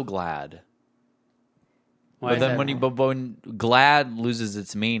 I'm so glad. Why But is then that? when glad loses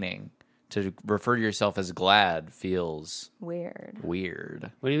its meaning, to refer to yourself as glad feels Weird.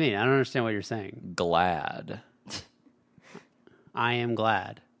 weird. What do you mean? I don't understand what you're saying. Glad. I am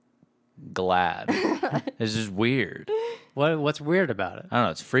glad. Glad. It's just weird. What's weird about it? I don't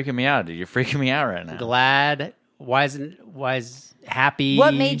know. It's freaking me out, dude. You're freaking me out right now. Glad. Why is happy?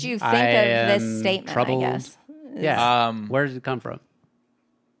 What made you think I of this am statement, troubled? I guess? Yeah. Where did it come from?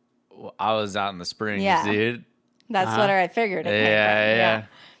 I was out in the springs, Yeah. dude. That's what I figured it came Yeah, from. yeah.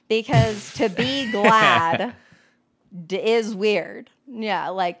 Because to be glad is weird. Yeah,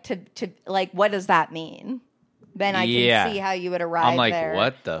 like to like what does that mean? Then I Yeah. can see how you would arrive like, there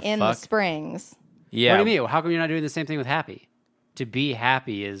what the in the fuck? springs. Yeah. What do you mean? How come you're not doing the same thing with happy? To be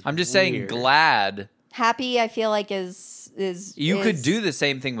happy is I'm just saying weird. glad. Happy, I feel like is You could do the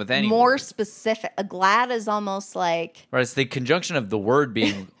same thing with any more word. specific. A glad is almost like Right, it's the conjunction of the word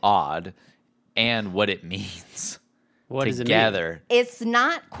being odd and what it means What does it mean? together. it's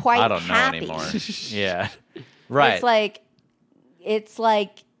not quite. I don't know happy. anymore. Yeah. Right. It's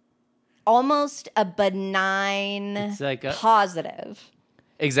like almost a benign It's like a- positive.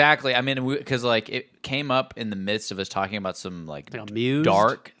 Exactly. I mean, because like it came up in the midst of us talking about some like amused?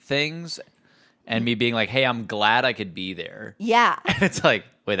 dark things, and me being like, "Hey, I'm glad I could be there." Yeah. And it's like,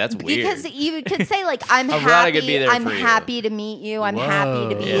 wait, that's weird. Because you could say like I'm glad happy. I could be there I'm for you. happy to meet you. I'm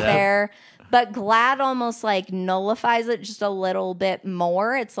happy to be Yeah. there. But glad almost like nullifies it just a little bit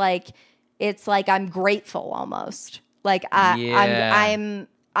more. It's like I'm grateful almost. Like Yeah.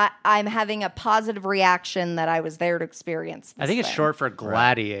 I'm having a positive reaction that I was there to experience. This I think it's thing. short for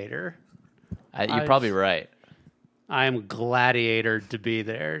gladiator. You're probably right. I am gladiator to be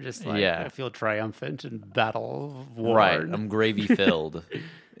there. Just like Yeah. I feel triumphant in battle worn. Right. I'm gravy filled.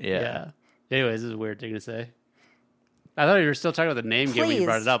 Yeah. Anyways, this is a weird thing to say. I thought you were still talking about the name game when you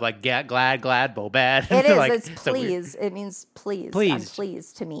brought it Pleased. up, like glad, bo bad. It is. Like, It's so weird. pleased. It means pleased. I'm Pleased.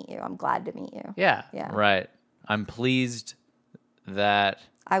 pleased to meet you. I'm glad to meet you. Yeah. Yeah. Right. I'm pleased that.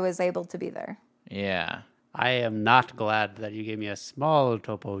 I was able to be there. Yeah. I am not glad that you gave me a small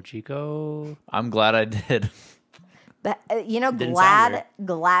Topo Chico. I'm glad I did. But Didn't sound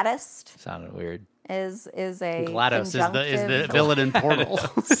gladdest Sounded weird. is a GLaDOS is the conjunctive. villain in Portal.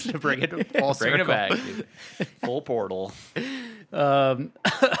 To bring it full Bring circle. it back. Dude. Full portal.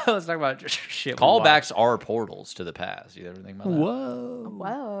 Let's talk about shit. we Callbacks are portals to the past. You ever think about that? watched. Whoa.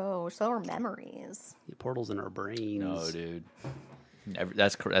 Whoa, so are memories. Portals in our brains. No, dude.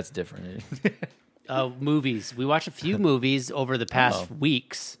 That's different. Movies. We watched a few movies over the past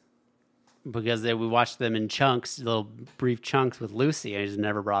weeks because we watched them in chunks, little brief chunks with Lucy. I just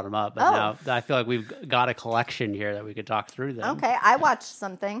never brought them up. But now I feel like we've got a collection here that we could talk through them. Okay, I watched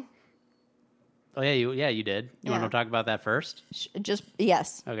something. Oh, yeah, you did. You want Yeah. to talk about that first?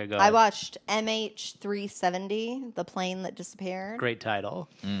 Yes. Okay, go I ahead. watched MH370, the plane that disappeared. Great title.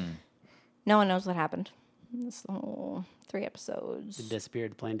 No one knows what happened. This whole 3 episodes. It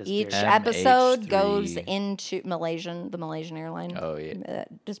disappeared. The plane disappeared. Each episode MH3. goes into the Malaysian airline. Oh, yeah.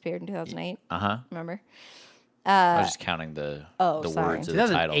 That disappeared in 2008. Uh-huh. Remember? I was just counting the sorry. words of the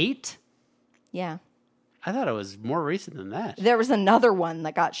title. 2008? Yeah. I thought it was more recent than that. There was another one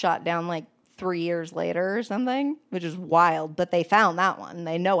that got shot down like 3 years later or something, which is wild. But they found that one.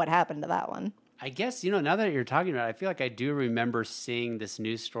 They know what happened to that one. I guess, now that you're talking about it, I feel like I do remember seeing this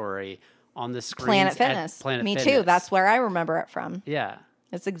news story on the screens Planet at Fitness. Planet Me Fitness. too. That's where I remember it from. Yeah.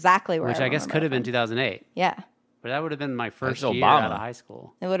 It's exactly where Which I guess could have been 2008. Yeah. But that would have been my first That's year Obama. out of high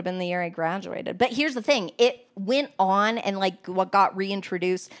school. It would have been the year I graduated. But here's the thing. It went on and like what got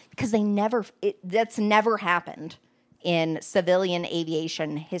reintroduced because that's never happened in civilian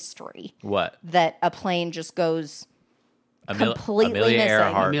aviation history. What? That a plane just goes completely Amelia missing.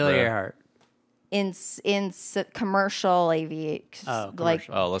 Earhart, Amelia bro. Earhart. in commercial aviation. Like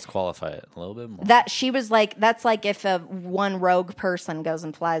Oh, let's qualify it a little bit more. that she was like, that's like if a one rogue person goes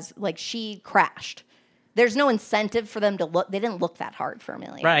and flies, like she crashed. There's no incentive for them to look. They didn't look that hard for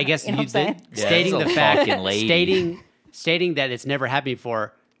Amelia. Right, I guess you know what I'm saying? Yeah, stating it's a the fact, fucking lady. stating that it's never happened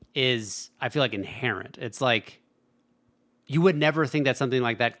before is, I feel like, inherent. It's like, you would never think that something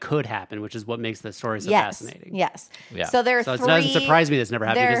like that could happen, which is what makes the story so fascinating. Yes. Yeah. So there are So three. it doesn't surprise me this never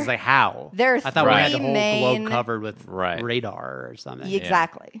happened because it's like, how? There are I thought we had the three whole main- globe covered with Right. radar or something.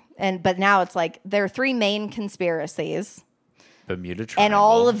 Exactly. But now it's like there are three main conspiracies. Bermuda Triangle. And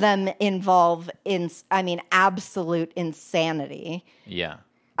all of them involve absolute insanity. Yeah.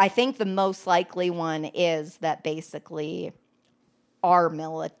 I think the most likely one is that basically our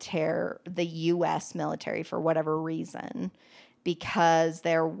military, the U.S. military, for whatever reason, because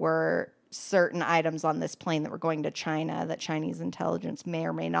there were certain items on this plane that were going to China that Chinese intelligence may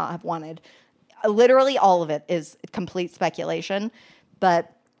or may not have wanted. Literally all of it is complete speculation,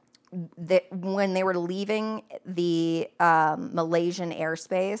 but when they were leaving the Malaysian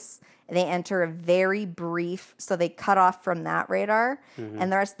airspace, they enter a very brief, so they cut off from that radar, and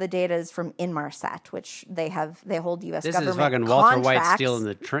the rest of the data is from Inmarsat, which they hold U.S. This government is fucking Walter White contracts. stealing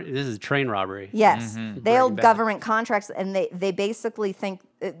the train. This is train robbery. Yes, they hold Bad. government contracts, and they basically think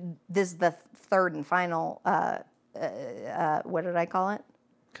this is the third and final. What did I call it?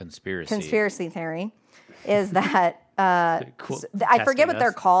 Conspiracy theory is that Cool. I forget what Testing they're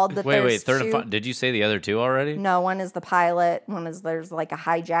us. called. That Wait, there's third and two- final. Did you say the other two already? No, one is the pilot. One is there's like a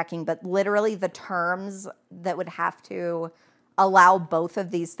hijacking, but literally the terms that would have to allow both of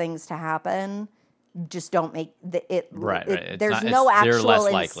these things to happen just don't make it. Right. It's There's not- no they're actual less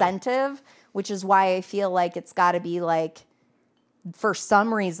likely. incentive, which is why I feel like it's got to be like, for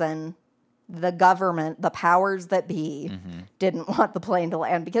some reason, the government, the powers that be, didn't want the plane to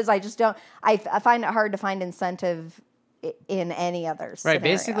land, because I just don't. I find it hard to find incentive in any other scenario. Right.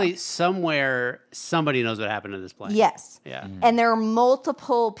 Basically, somewhere somebody knows what happened to this plane. Yes. Yeah. And there are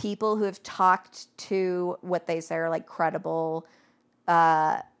multiple people who have talked to what they say are like credible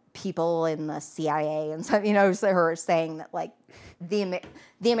people in the CIA and stuff, who are saying that like the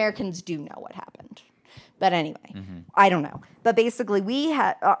Americans do know what happened. But anyway, I don't know. But basically,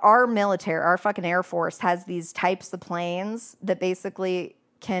 our military, our fucking Air Force has these types of planes that basically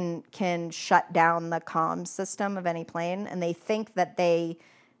can shut down the comm system of any plane, and they think that they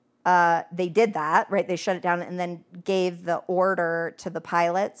did that, right? They shut it down and then gave the order to the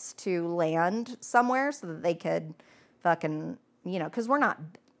pilots to land somewhere so that they could fucking, because we're not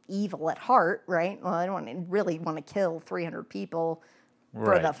evil at heart, right? Well, I don't really want to kill 300 people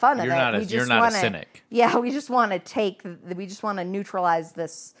for the fun of it. You're not a cynic. Yeah, we just want to neutralize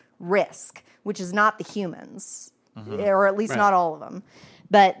this risk, which is not the humans, or at least not all of them.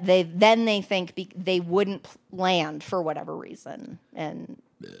 But they think they wouldn't land for whatever reason, and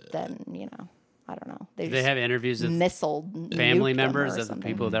then I don't know. Do they have interviews with missiled family nuked them members or of the something.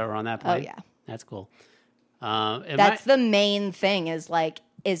 people that were on that plane? Oh yeah, That's cool. that's the main thing.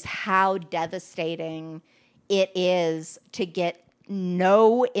 Is how devastating it is to get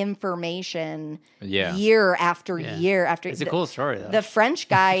no information year after year after. It's a cool story, though. The French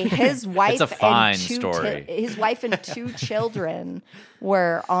guy, his wife, a fine and story. His wife and two children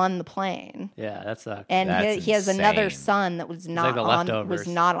were on the plane, Yeah, that sucks. and That's he has another insane. son that was not like the leftovers.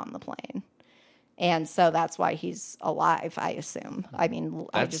 not on the plane, and so that's why he's alive. I assume. I mean,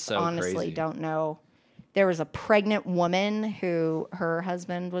 I That's just so honestly crazy. don't know. There was a pregnant woman who her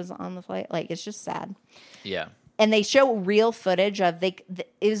husband was on the flight. Like, it's just sad. Yeah. And they show real footage of it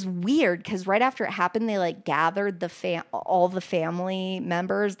was weird because right after it happened, they like gathered all the family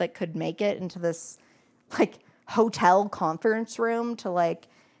members that could make it into this like hotel conference room to like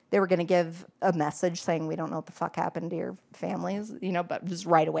they were going to give a message saying we don't know what the fuck happened to your families, but just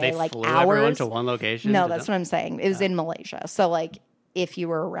right away, They like flew hours. everyone to one location? No, that's what I'm saying. It was in Malaysia, so like if you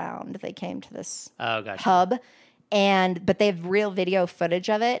were around, they came to this gotcha. hub, but they have real video footage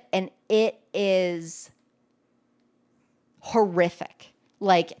of it, and it is horrific.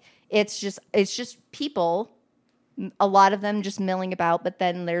 Like it's just people, a lot of them just milling about, but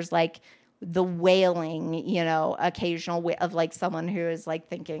then there's like the wailing, occasional of like someone who is like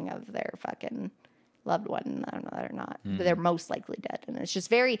thinking of their fucking loved one. I don't know that or not, but they're most likely dead. And it's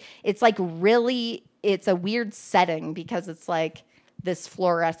just it's like really, it's a weird setting because it's like this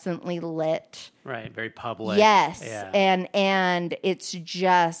fluorescently lit. Right, very public. Yes. Yeah. And it's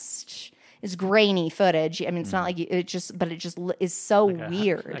grainy footage. I mean, it's not like it just is so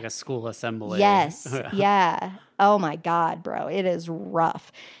weird. Like a school assembly. Yes. Yeah. Oh my God, bro. It is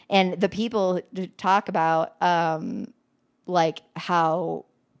rough. And the people talk about, like how,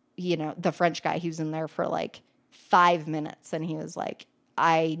 the French guy, he was in there for like 5 minutes and he was like,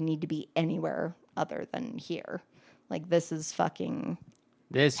 I need to be anywhere other than here. Like, this is fucking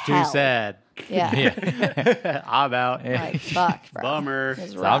This hell. too sad. Yeah. I'm out. Like, fuck, bro. Bummer.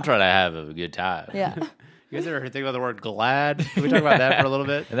 It's So I'm rough. trying to have a good time. Yeah. You guys ever think about the word glad? Can we talk about that for a little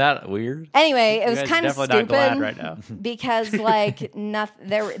bit? Is that weird? Anyway, it was guys kind of definitely not glad stupid right now. because like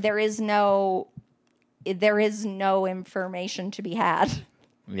there is no information to be had.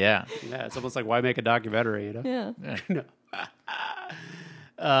 Yeah. Yeah, it's almost like why make a documentary, you know? Yeah.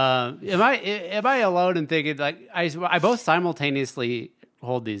 Am I alone in thinking like I both simultaneously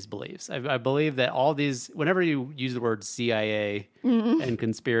hold these beliefs? I believe that all these, whenever you use the word CIA and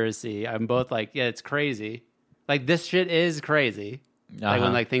conspiracy, I'm both like, yeah, it's crazy. Like this shit is crazy. Like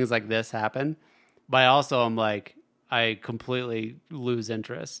when like things like this happen, but I also am like I completely lose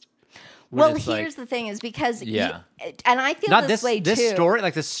interest. Well, here's the thing: is because and I feel not this way too. This story,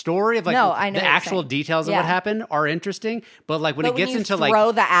 like the story of like I know the actual details of what happened, are interesting. But like when it gets into like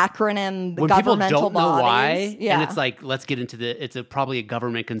throw the acronym, the when people governmental don't know bodies, why, and it's like let's get into it's probably a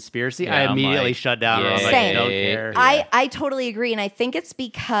government conspiracy. I immediately shut down. I was like, I don't care. I totally agree, and I think it's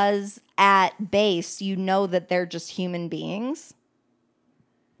because at base you know that they're just human beings,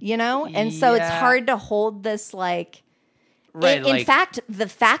 you know, and so it's hard to hold this like. Right, in fact, the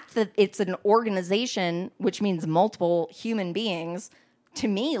fact that it's an organization, which means multiple human beings, to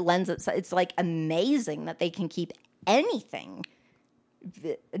me lends itself. It's like amazing that they can keep anything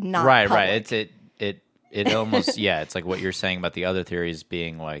not public. It almost it's like what you're saying about the other theories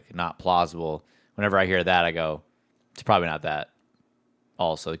being like not plausible. Whenever I hear that, I go, it's probably not that.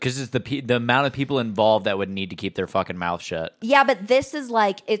 Also, because it's the amount of people involved that would need to keep their fucking mouth shut. Yeah, but this is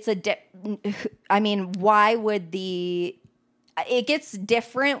like I mean, why would the it gets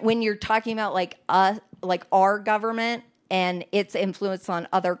different when you're talking about like our government and its influence on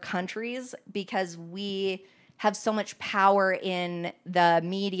other countries, because we have so much power in the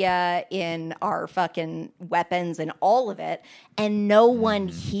media, in our fucking weapons and all of it, and no one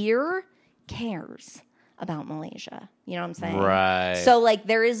here cares about Malaysia. You know what I'm saying? Right. So like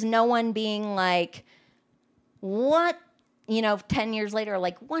there is no one being like, what? 10 years later,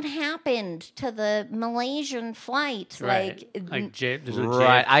 like, what happened to the Malaysian flight? Right. There's a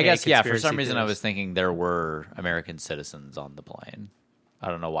Right. I JFK guess, for some conspiracy reason I theorist. was thinking there were American citizens on the plane. I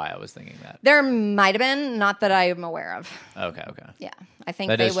don't know why I was thinking that. There might have been, not that I am aware of. Okay. Yeah. I think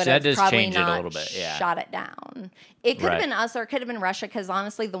That they does- would that have does probably change it a not little bit, yeah. shot it down. It could have Right. been us or it could have been Russia, because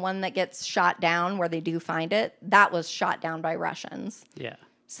honestly, the one that gets shot down where they do find it, that was shot down by Russians. Yeah.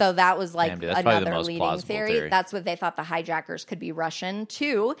 So that was like Damn, dude, that's probably the another most leading plausible theory. That's what they thought the hijackers could be Russian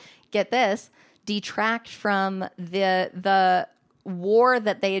to, get this, detract from the war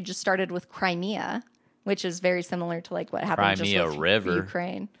that they had just started with Crimea, which is very similar to like what happened Crimea just with River.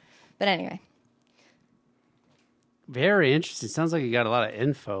 Ukraine. But anyway, Very interesting. Sounds like you got a lot of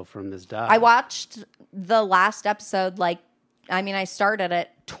info from this doc. I watched the last episode I started it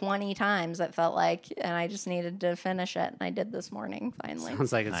 20 times, it felt like, and I just needed to finish it, and I did this morning finally.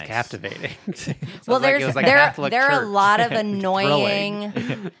 Sounds like it's Nice. captivating. Well, Sounds like it was like there Catholic are a church. lot of Thrilling.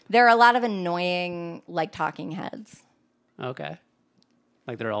 annoying there are a lot of annoying like talking heads. Okay.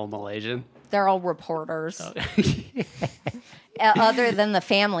 Like they're all Malaysian. They're all reporters. Oh. Other than the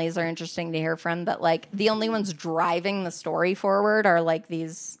families are interesting to hear from, but like the only ones driving the story forward are like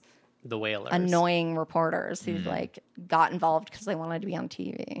these The whalers. annoying reporters who like got involved because they wanted to be on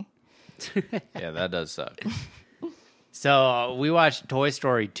TV. Yeah, that does suck. So we watched Toy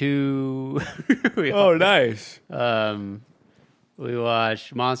Story 2. Nice. We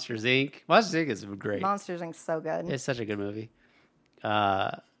watched Monsters Inc. Monsters Inc. is great. Monsters Inc.'s so good. It's such a good movie.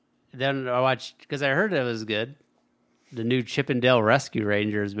 Then I watched, because I heard it was good, the new Chip and Dale Rescue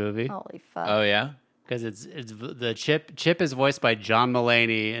Rangers movie. Holy fuck. Oh, yeah? Because it's the Chip is voiced by John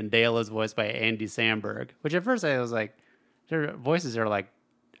Mulaney and Dale is voiced by Andy Samberg. Which at first I was like, their voices are like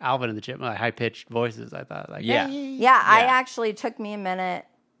Alvin and the Chipmunks, like high pitched voices. I thought like Yeah. Yeah, I actually took me a minute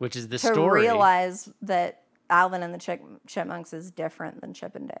which is the to story. realize that Alvin and the Chipmunks is different than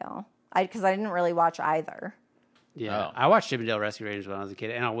Chip and Dale. Because I didn't really watch either. Yeah, Oh. I watched Chip and Dale Rescue Rangers when I was a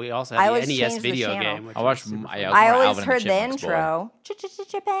kid, and we also had the always NES changed the video channel. game. Which I watched. was super I, fun. I was always Alvin and the heard the Chipmunks boy. intro,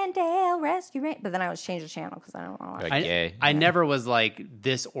 Chip and Dale Rescue Rangers, but then I always changed the channel because I don't want to watch Like, it. gay. I never was like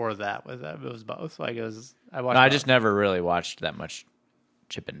this or that with them. It was both. Like it was. I watched. No, I both. just never really watched that much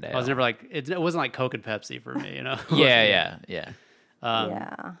Chip and Dale. I was never like it wasn't like Coke and Pepsi for me, you know. Yeah. Yeah.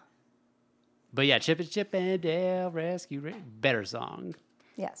 But yeah, Chip and Dale Rescue better song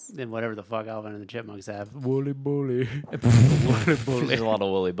Yes. than whatever the fuck Alvin and the Chipmunks have. Wooly bully. There's a lot of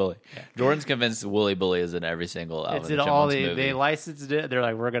Wooly Bully. Jordan's convinced Wooly Bully is in every single Alvin It's and in the all Chipmunks movie. they licensed it. They're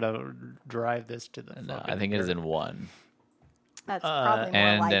like, we're gonna drive this to the. No, fucking I think it is dirt. in one. That's probably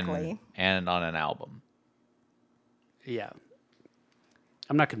more likely. And on an album. Yeah.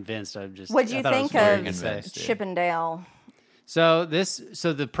 I'm not convinced. I'm just. What'd you I thought it was think funny of to say. convinced, dude. Chip and Dale? So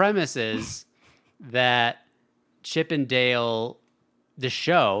the premise is that Chip and Dale, the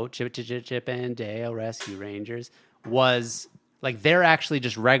show, Chip and Dale Rescue Rangers, was like they're actually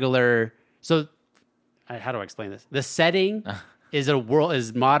just regular. So, how do I explain this? The setting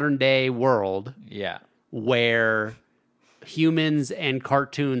is modern day world. Yeah. Where humans and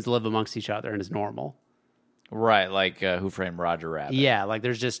cartoons live amongst each other and is normal. Right, like Who Framed Roger Rabbit. Yeah, like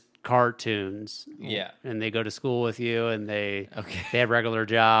there's just cartoons. Yeah. And they go to school with you and they have regular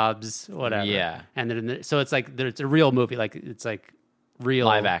jobs, whatever. Yeah. And then so it's like it's a real movie, like it's like real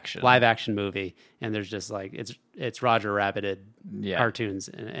live action movie, and there's just like it's Roger Rabbited cartoons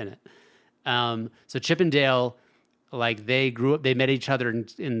in it. So Chip and Dale, like they grew up, they met each other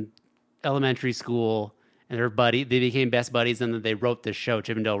in elementary school. And they became best buddies, and then they wrote this show,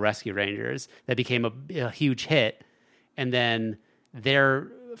 Chip and Dale Rescue Rangers, that became a huge hit. And then their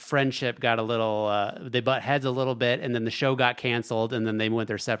friendship got a little, they butt heads a little bit, and then the show got canceled, and then they went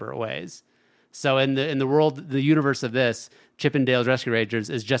their separate ways. So in the world, the universe of this, Chip and Dale's Rescue Rangers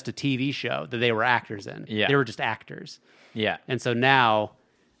is just a TV show that they were actors in. Yeah. They were just actors. Yeah. And so now,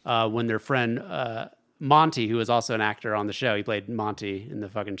 when their friend Monty, who was also an actor on the show, he played Monty in the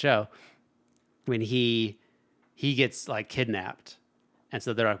fucking show, when he gets like kidnapped, and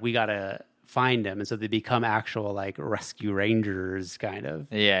so they're like, we gotta find him, and so they become actual like rescue rangers, kind of.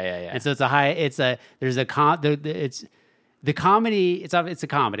 Yeah. And so it's a comedy. It's a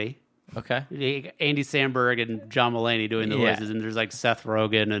comedy. Okay. Andy Samberg and John Mulaney doing the voices, and there's like Seth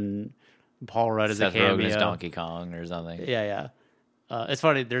Rogen and Paul Rudd as a cameo. Seth Rogen is Donkey Kong or something. Yeah. It's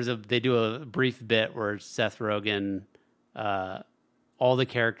funny. They do a brief bit where Seth Rogen. All the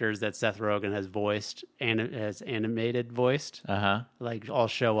characters that Seth Rogen has voiced and has animated voiced, like all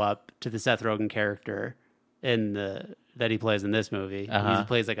show up to the Seth Rogen character that he plays in this movie. He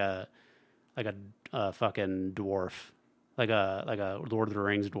plays like a fucking dwarf, like a Lord of the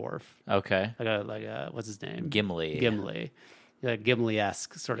Rings dwarf. Okay. Like a what's his name? Gimli, like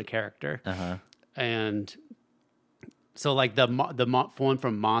Gimli-esque sort of character. And so like the one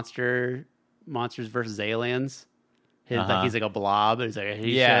from Monsters versus Aliens. He's like a blob. He's like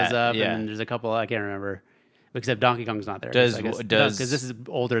he shows up, and then there's a couple I can't remember, except Donkey Kong's not there. Because this is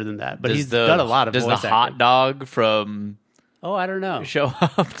older than that. But he's done a lot of. Does voice the hot acting. Dog from? Oh, I don't know. Show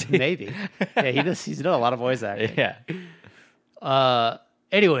up. Maybe. Yeah, he does. He's done a lot of voice acting. Yeah.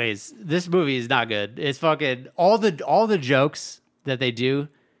 Anyways, this movie is not good. It's fucking all the jokes that they do.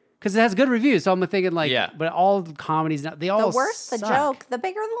 Because it has good reviews, so I'm thinking like, but all the comedies, they all the worse suck. the joke, the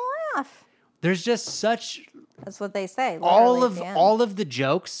bigger the laugh. There's just such. That's what they say. All of the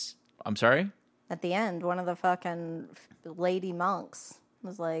jokes. I'm sorry? At the end, one of the fucking lady monks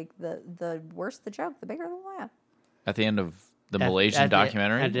was like, the worse the joke, the bigger the laugh. At the end of the Malaysian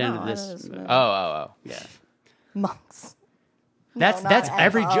documentary? At the end of this. Oh. Yeah. Monks. That's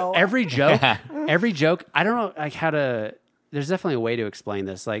every joke. Every joke. I don't know like how to. There's definitely a way to explain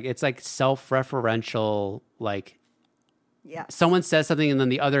this. Like it's like self-referential. Like someone says something and then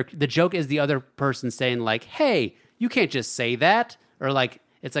the joke is the other person saying like, "Hey, you can't just say that," or like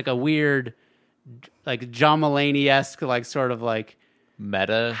it's like a weird, like John Mulaney-esque, like sort of like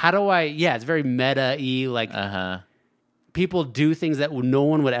meta. How do I? Yeah, it's very meta-y. Like people do things that no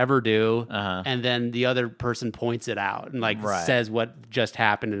one would ever do, and then the other person points it out and like says what just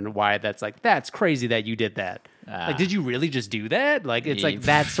happened and why that's crazy that you did that. Like, did you really just do that? Like, it's like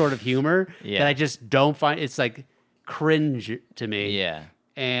that sort of humor that I just don't find. It's like cringe to me. Yeah,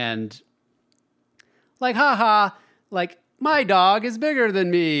 and like, haha, like my dog is bigger than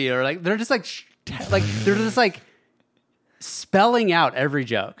me, or like they're just like they're just like spelling out every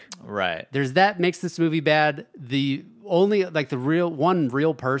joke. Right. There's that makes this movie bad. The only like the one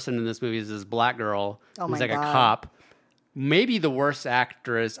real person in this movie is this black girl who's like a cop. Maybe the worst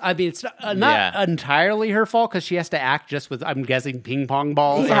actress. I mean, it's not entirely her fault because she has to act just with, I'm guessing, ping pong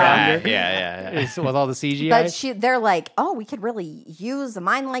balls around her. Yeah. With all the CGI. But they're like, oh, we could really use a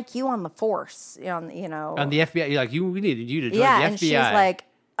mind like you on the force. On the FBI. You're like, we needed you to join the FBI. And she's like,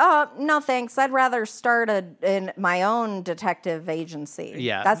 no thanks. I'd rather start in my own detective agency.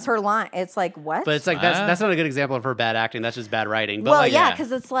 Yeah. That's her line. It's like, what? But it's like, that's not a good example of her bad acting. That's just bad writing. But well, yeah,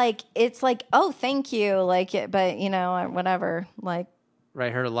 because it's like, oh, thank you. Like, but, whatever. Like,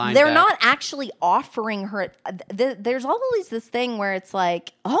 right, her line. They're not actually offering her. There's always this thing where it's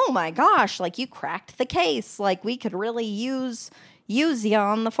like, oh my gosh, like you cracked the case. Like we could really use you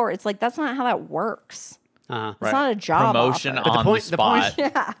on the force. It's like, that's not how that works. It's not a job promotion offer. on the spot.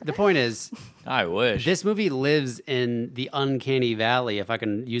 The point is, I wish this movie lives in the uncanny valley. If I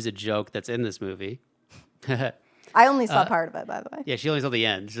can use a joke that's in this movie, I only saw part of it, by the way. Yeah, she only saw the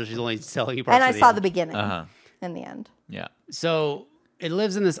end, so she's only telling you parts. And I saw end. the beginning and the end. Yeah. So it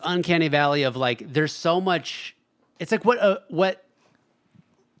lives in this uncanny valley of like there's so much. It's like what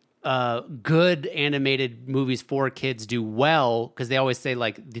good animated movies for kids do well, because they always say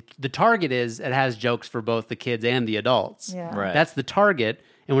like the target is it has jokes for both the kids and the adults. Yeah. Right. That's the target,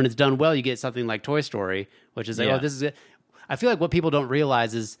 and when it's done well, you get something like Toy Story, which is like, Yeah. oh, this is it. I feel like what people don't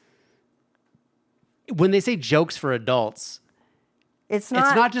realize is when they say jokes for adults, It's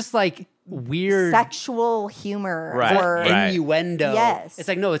it's not just like weird sexual humor Right, or right. innuendo. Yes. It's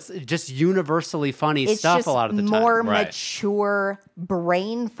like, no, it's just universally funny it's stuff just a lot of the time. more Right. mature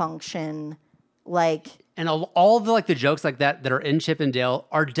brain function. Like, And all the like the jokes like that are in Chip and Dale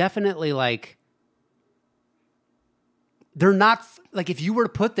are definitely like, they're not like, if you were to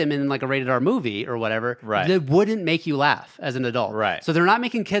put them in like a rated R movie or whatever, Right. they wouldn't make you laugh as an adult. Right. So they're not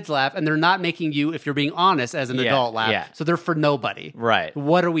making kids laugh, and they're not making you, if you're being honest, as an Yeah, adult laugh. yeah. So they're for nobody. Right.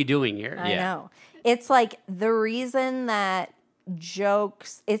 What are we doing here? I Yeah. know. It's like the reason that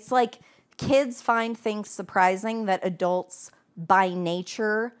jokes, it's like kids find things surprising that adults by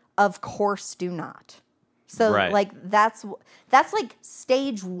nature, of course, do not. So Right. like that's like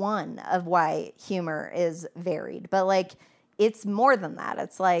stage one of why humor is varied. But like it's more than that.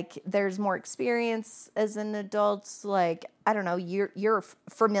 It's like there's more experience as an adult. Like, I don't know, you're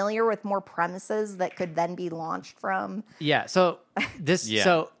familiar with more premises that could then be launched from. Yeah. So this. Yeah.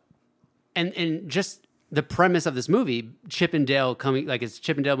 So, and just the premise of this movie, Chip and Dale coming, like it's a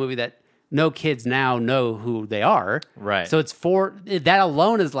Chip and Dale movie that no kids now know who they are. Right. So it's for that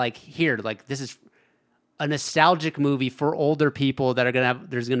alone is like here, like this is a movie for older people that are gonna have.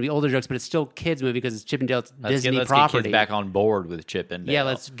 There's gonna be older jokes, but it's still kids movie because it's Chip and Dale. It's Disney let's property. get kids back on board with Chip and Dale. Yeah,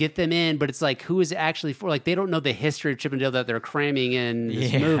 let's get them in, but it's like, who is it actually for? Like, they don't know the history of Chip and Dale that they're cramming in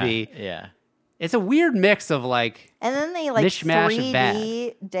this movie. Yeah. It's a weird mix of like, And then they like Mishmash of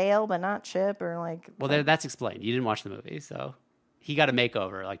 3D Dale, but not Chip, or like. well, that's explained. You didn't watch the movie, so he got a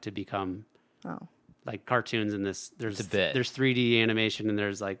makeover, like to become Oh. like cartoons in this. There's It's a bit. there's 3D animation, and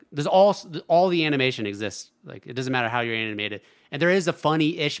there's all the animation exists. Like, it doesn't matter how you're animated, and there is a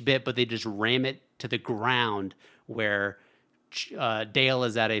funny-ish bit, but they just ram it to the ground where Dale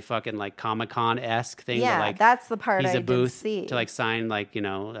is at a fucking like Comic-Con esque thing. Yeah, to, like, that's the part he's I a booth did see. to like sign like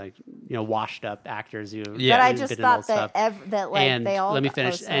washed up actors. Yeah. But I who've just been in old thought that stuff. that like And they all. let me got-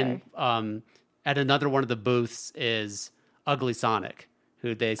 finish. oh, sorry. And at another one of the booths is Ugly Sonic,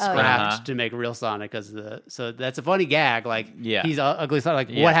 who they yeah. scrapped Uh-huh. to make real Sonic so that's a funny gag. Like, Yeah. he's Ugly Sonic.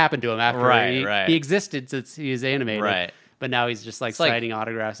 Like, Yeah. what happened to him after Right. he existed since he was animated, Right. But now he's just like It's like- signing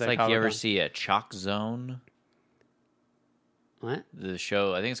autographs. It's at like you ever Comic-Con. see a Chalk Zone? What? The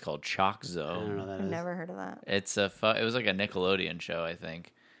show, I think it's called Chalk I don't Zone. know what that I've is. never heard of that. It's it was like a Nickelodeon show, I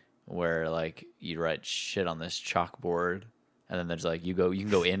think, where like you'd write shit on this chalkboard, and then there's like you can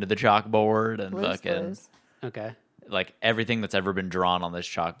go into the chalkboard and Blue's fucking Clues. Okay. like everything that's ever been drawn on this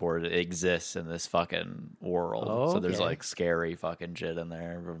chalkboard exists in this fucking world. Oh, so there's okay. like scary fucking shit in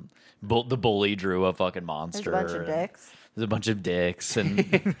there. The bully drew a fucking There's monster. a bunch of and dicks. There's a bunch of dicks and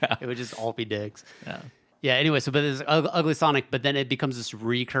It would just all be dicks. yeah. Yeah, anyway, so but there's Ugly Sonic, but then it becomes this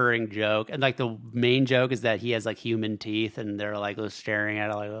recurring joke. And like the main joke is that he has like human teeth, and they're like staring at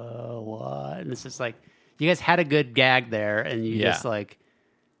it like, oh, what? And it's just like, you guys had a good gag there, and you Yeah. just like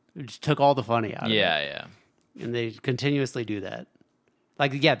just took all the funny out of it. Yeah. And they continuously do that.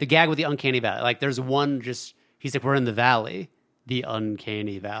 Like, yeah, the gag with the uncanny valley. Like, there's one he's like, we're in the valley, the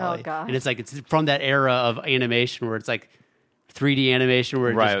uncanny valley. Oh, God. And it's like, it's from that era of animation where it's like 3D animation where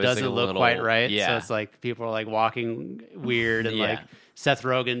it Right, just it was like doesn't a look little- quite right. So yeah. it's like people are like walking weird, and Yeah. like Seth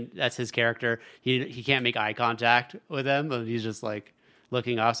Rogen, that's his character. He can't make eye contact with them, and he's just like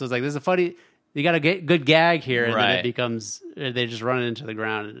looking off. So it's like, there's a funny, you got a good gag here, and then Right. it becomes, they just run it into the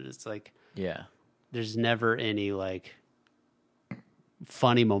ground, and it's like, Yeah. there's never any like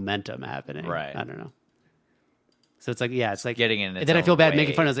funny momentum happening. Right. I don't know. So it's like, yeah, it's like Getting in its and then I own feel bad way.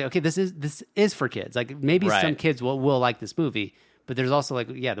 making fun. I was like, okay, this is for kids. Like, maybe some Right. kids will like this movie, but there's also like,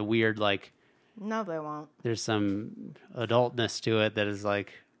 yeah, the weird, like, No, they won't. there's some adultness to it that is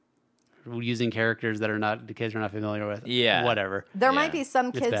like using characters that the kids are not familiar with. Yeah. Whatever. There Yeah. might be some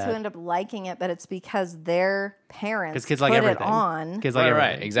It's kids who bad. end up liking it, but it's because their parents Because kids put like it everything. on. Kids like Right,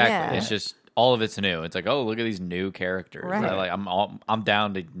 everything. exactly. Yeah. It's just all of it's new. It's like, oh, look at these new characters. Right. I'm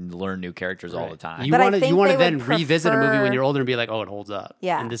down to learn new characters all the time. You But I want to think they then would revisit a movie when prefer- you're older and be like, oh, it holds up.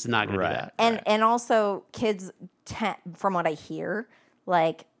 Yeah. And this is not going to Right. do that. And also kids from what I hear,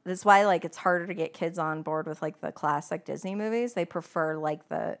 like that's why like it's harder to get kids on board with like the classic Disney movies. They prefer like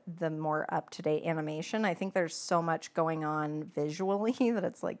the more up-to-date animation. I think there's so much going on visually that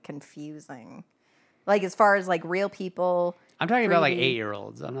it's like confusing. Like as far as like real people, I'm talking about like 3D.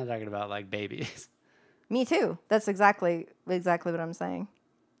 8-year-olds. I'm not talking about like babies. Me too. That's exactly what I'm saying.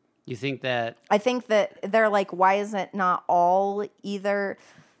 You think that I think that they're like, why is it not all either?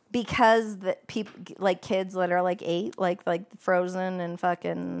 Because the people like kids that are like 8, like Frozen and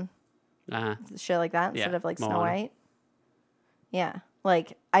fucking shit like that instead of like Snow White. Yeah,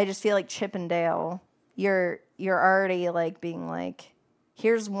 like I just feel like Chip and Dale. You're already like being like,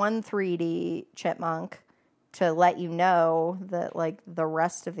 here's one 3D chipmunk to let you know that like the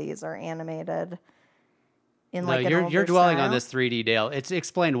rest of these are animated. You're dwelling on this 3D Dale. It's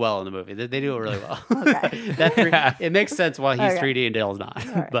explained well in the movie. They do it really well. Okay. It makes sense why he's 3D and Dale's not.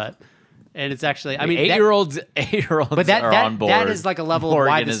 Right. And it's actually, I mean, 8-year-olds but are on board. That is like a level Morgan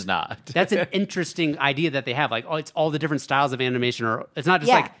of why this is not. That's an interesting idea that they have. Like, it's all the different styles of animation, or it's not just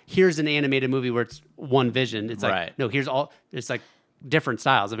like here's an animated movie where it's one vision. It's like no, it's like different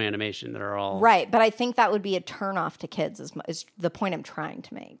styles of animation that are all right. But I think that would be a turnoff to kids. Is the point I'm trying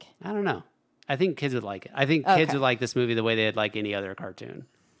to make? I don't know. I think kids would like it. I think kids would like this movie the way they'd like any other cartoon.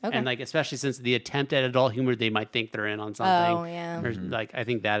 Okay. And like, especially since the attempt at adult humor, they might think they're in on something. Oh, yeah. Like, I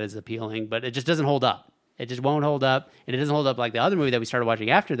think that is appealing, but it just doesn't hold up. It just won't hold up. And it doesn't hold up like the other movie that we started watching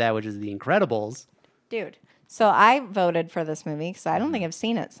after that, which is The Incredibles. Dude. So I voted for this movie because I don't think I've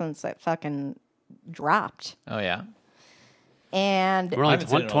seen it since it fucking dropped. Oh, yeah. And we're only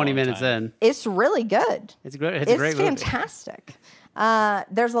 20 minutes in. It's really good. It's good. It's a great movie. Fantastic.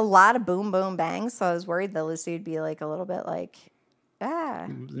 There's a lot of boom, boom, bangs. So I was worried that Lucy would be like a little bit like,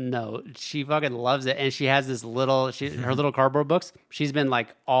 No, she fucking loves it. And she has this her little cardboard books. She's been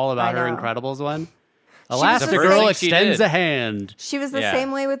like all about her Incredibles one. Elastigirl extends a hand. She was the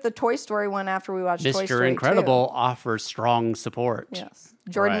same way with the Toy Story one after we watched Toy Story 2. Mr. Incredible offers strong support. Yes.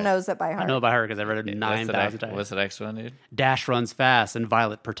 Jordan knows it by heart. I know it by heart because I read it 9,000 times. What's the next one, dude? Dash runs fast and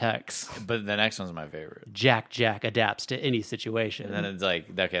Violet protects. But the next one's my favorite. Jack adapts to any situation. And then it's like,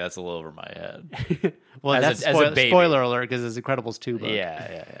 okay, that's a little over my head. Well, that's a spoiler alert because it's Incredibles 2 book.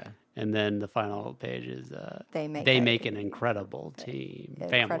 Yeah. And then the final page is they make an incredible team.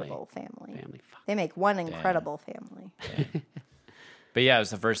 Incredible family. They make one incredible family. Yeah. But yeah, it was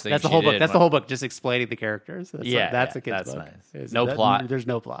the first thing. That's the whole book. That's the whole book, just explaining the characters. That's a kid's book. Nice. No plot. There's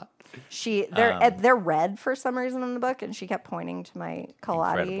no plot. They're red for some reason in the book, and she kept pointing to my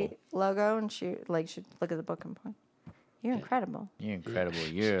Kaladi logo, and she'd look at the book and point. You're incredible. You're incredible.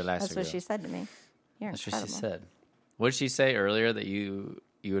 You're Elastigirl. That's what she said to me. You're That's incredible. what she said. What did she say earlier that you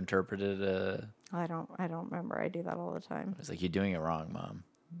interpreted? I don't remember. I do that all the time. It's like, you're doing it wrong, Mom.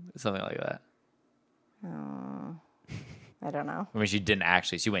 Something like that. I don't know. I mean, she didn't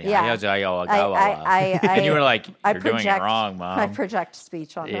actually. She went, and you were like, you're doing it wrong, Mom. I project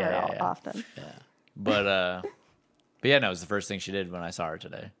speech on her often. Yeah. But yeah, no, it was the first thing she did when I saw her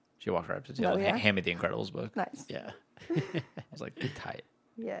today. She walked right up to me and hand me the Incredibles book. Nice. Yeah. I was like, tight.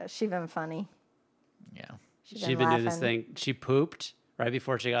 Yeah, she's been funny. Yeah. She's been doing this thing. She pooped right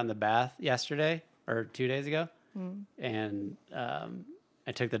before she got in the bath yesterday or 2 days ago. And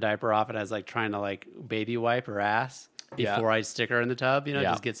I took the diaper off and I was like trying to like baby wipe her ass before I stick her in the tub,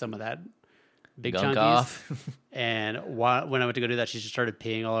 just get some of that big gunk chunkies off. And when I went to go do that, she just started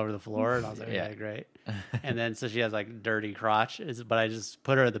peeing all over the floor, and I was like, "Yeah, great." And then so she has like dirty crotch, but I just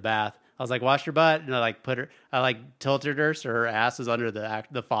put her in the bath. I was like, "Wash your butt," and I tilted her so her ass was under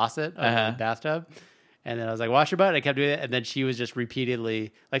the faucet of the bathtub. And then I was like, "Wash your butt." And I kept doing it, and then she was just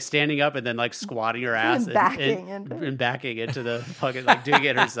repeatedly like standing up and then like squatting her ass and backing into the fucking like doing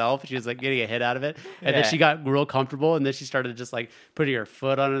it herself. She was like getting a hit out of it, and then she got real comfortable, and then she started just like putting her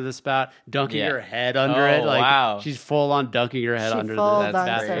foot under the spout, dunking her head under it. Like she's full on dunking her head under the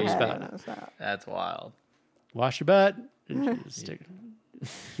bathroom spout. That's wild. Wash your butt. And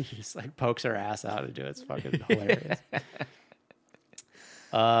she just like pokes her ass out into it. It's fucking hilarious.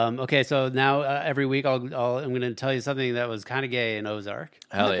 Okay, so now every week I'm going to tell you something that was kind of gay in Ozark.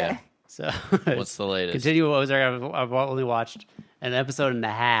 Hell yeah. So what's the latest? Continue with Ozark. I've only watched an episode and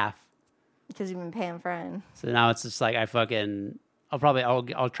a half. Because you've been paying friend. So now it's just like I'll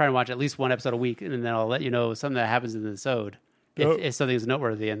try and watch at least one episode a week, and then I'll let you know something that happens in the episode if something's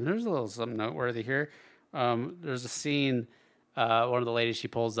noteworthy. And there's a little something noteworthy here. There's a scene, one of the ladies, she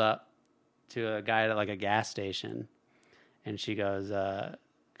pulls up to a guy at like a gas station, and she goes,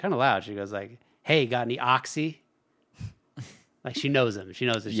 kind of loud. She goes like, "Hey, got any oxy?" Like she knows him. She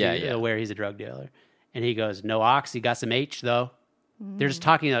knows that she's aware he's a drug dealer. And he goes, "No oxy, got some H though." They're just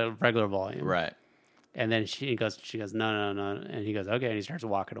talking at a regular volume. Right. And then she goes, no. And he goes, "Okay." And he starts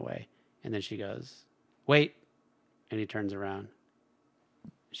walking away. And then she goes, "Wait." And he turns around.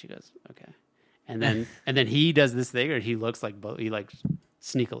 She goes, "Okay." And then he does this thing, or he looks like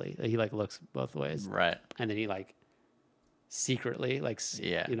sneakily. He like looks both ways. Right. And then he like secretly, like,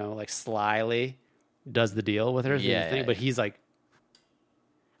 like slyly does the deal with her. But he's like,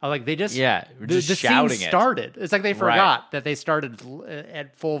 I was like, they just just the shouting scene it. started. It's like they forgot that they started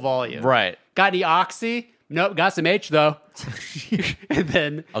at full volume. Right. Got any oxy? Nope. Got some H though. And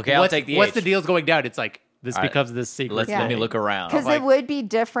then I'll take the What's H. the deal's going down? It's like this All right. becomes this secret. Let me look around. Because I'm it would be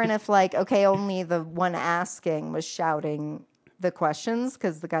different if, like, okay, only the one asking was shouting the questions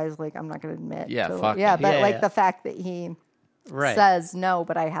because the guy's like, I'm not going to admit. Yeah, to fuck Yeah, it. but Yeah, like yeah. the fact that he Right. says no,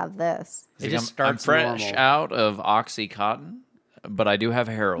 but I have this. It Like, just I'm starts fresh normal. out of Oxycontin, but I do have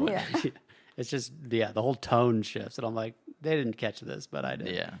heroin. Yeah. It's just the whole tone shifts, and I'm like, they didn't catch this, but I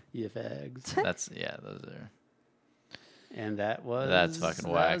did. Yeah. You fags. Those are. And That's fucking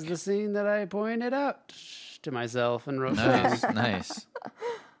That whack. was the scene that I pointed out to myself and wrote Nice, down. nice.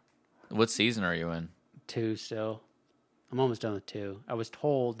 What season are you in? 2 still. I'm almost done with 2. I was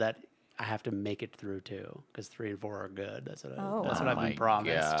told that I have to make it through 2 because 3 and 4 are good. That's what I've my been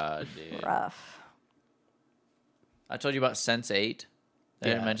promised. God, dude. Rough. I told you about Sense8. I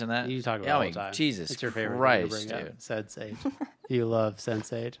didn't mention that. You talk about Yeah, it I all mean, the time. Jesus It's your favorite Christ, thing to bring dude. up. Sense8. You love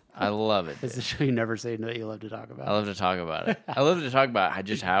Sense8. I love it. It's dude. the show you never say that you love to talk about. I love to talk about it. I love to talk about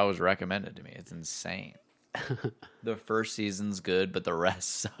just how it was recommended to me. It's insane. The first season's good, but the rest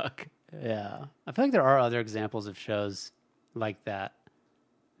suck. Yeah. I feel like there are other examples of shows like that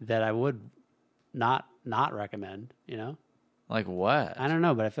I would not recommend, you know? Like what? I don't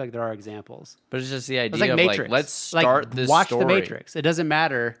know, but I feel like there are examples. But it's just the It's idea like of Matrix. like, let's start this watch story. The Matrix. It doesn't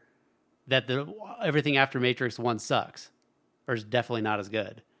matter that everything after Matrix 1 sucks or is definitely not as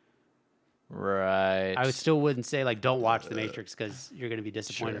good. Right. I wouldn't say like don't watch The Matrix because you're going to be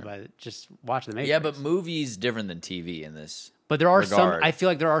disappointed by it. Just watch The Matrix. Yeah, but movies different than TV in this. But there are regard. I feel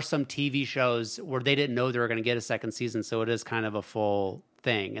like there are some TV shows where they didn't know they were going to get a second season, so it is kind of a full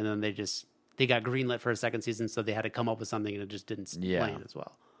thing, and then they got greenlit for a second season, so they had to come up with something, and it just didn't land as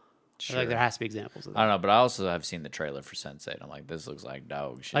well. I feel like there has to be examples of that. I don't know, but I also have seen the trailer for Sense8. I'm like, this looks like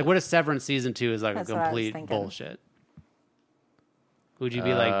dog shit. Like, what if Severance season 2 is like That's a what I was complete thinking. bullshit? Would you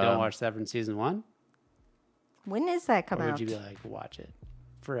be like, don't watch Severance season 1? When is that Or come would out? you be like, watch it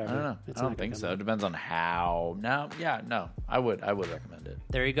forever? I don't know. It's I not don't think gonna so. come It depends on how. No, I would recommend it.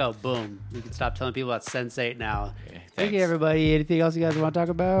 There you go. Boom. You can stop telling people about Sense8 now. Okay, Thank you, thanks. everybody. Anything else you guys want to talk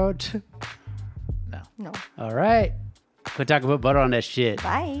about? No. No. All right. Quit talking about butter on that shit.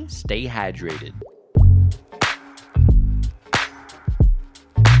 Bye. Stay hydrated.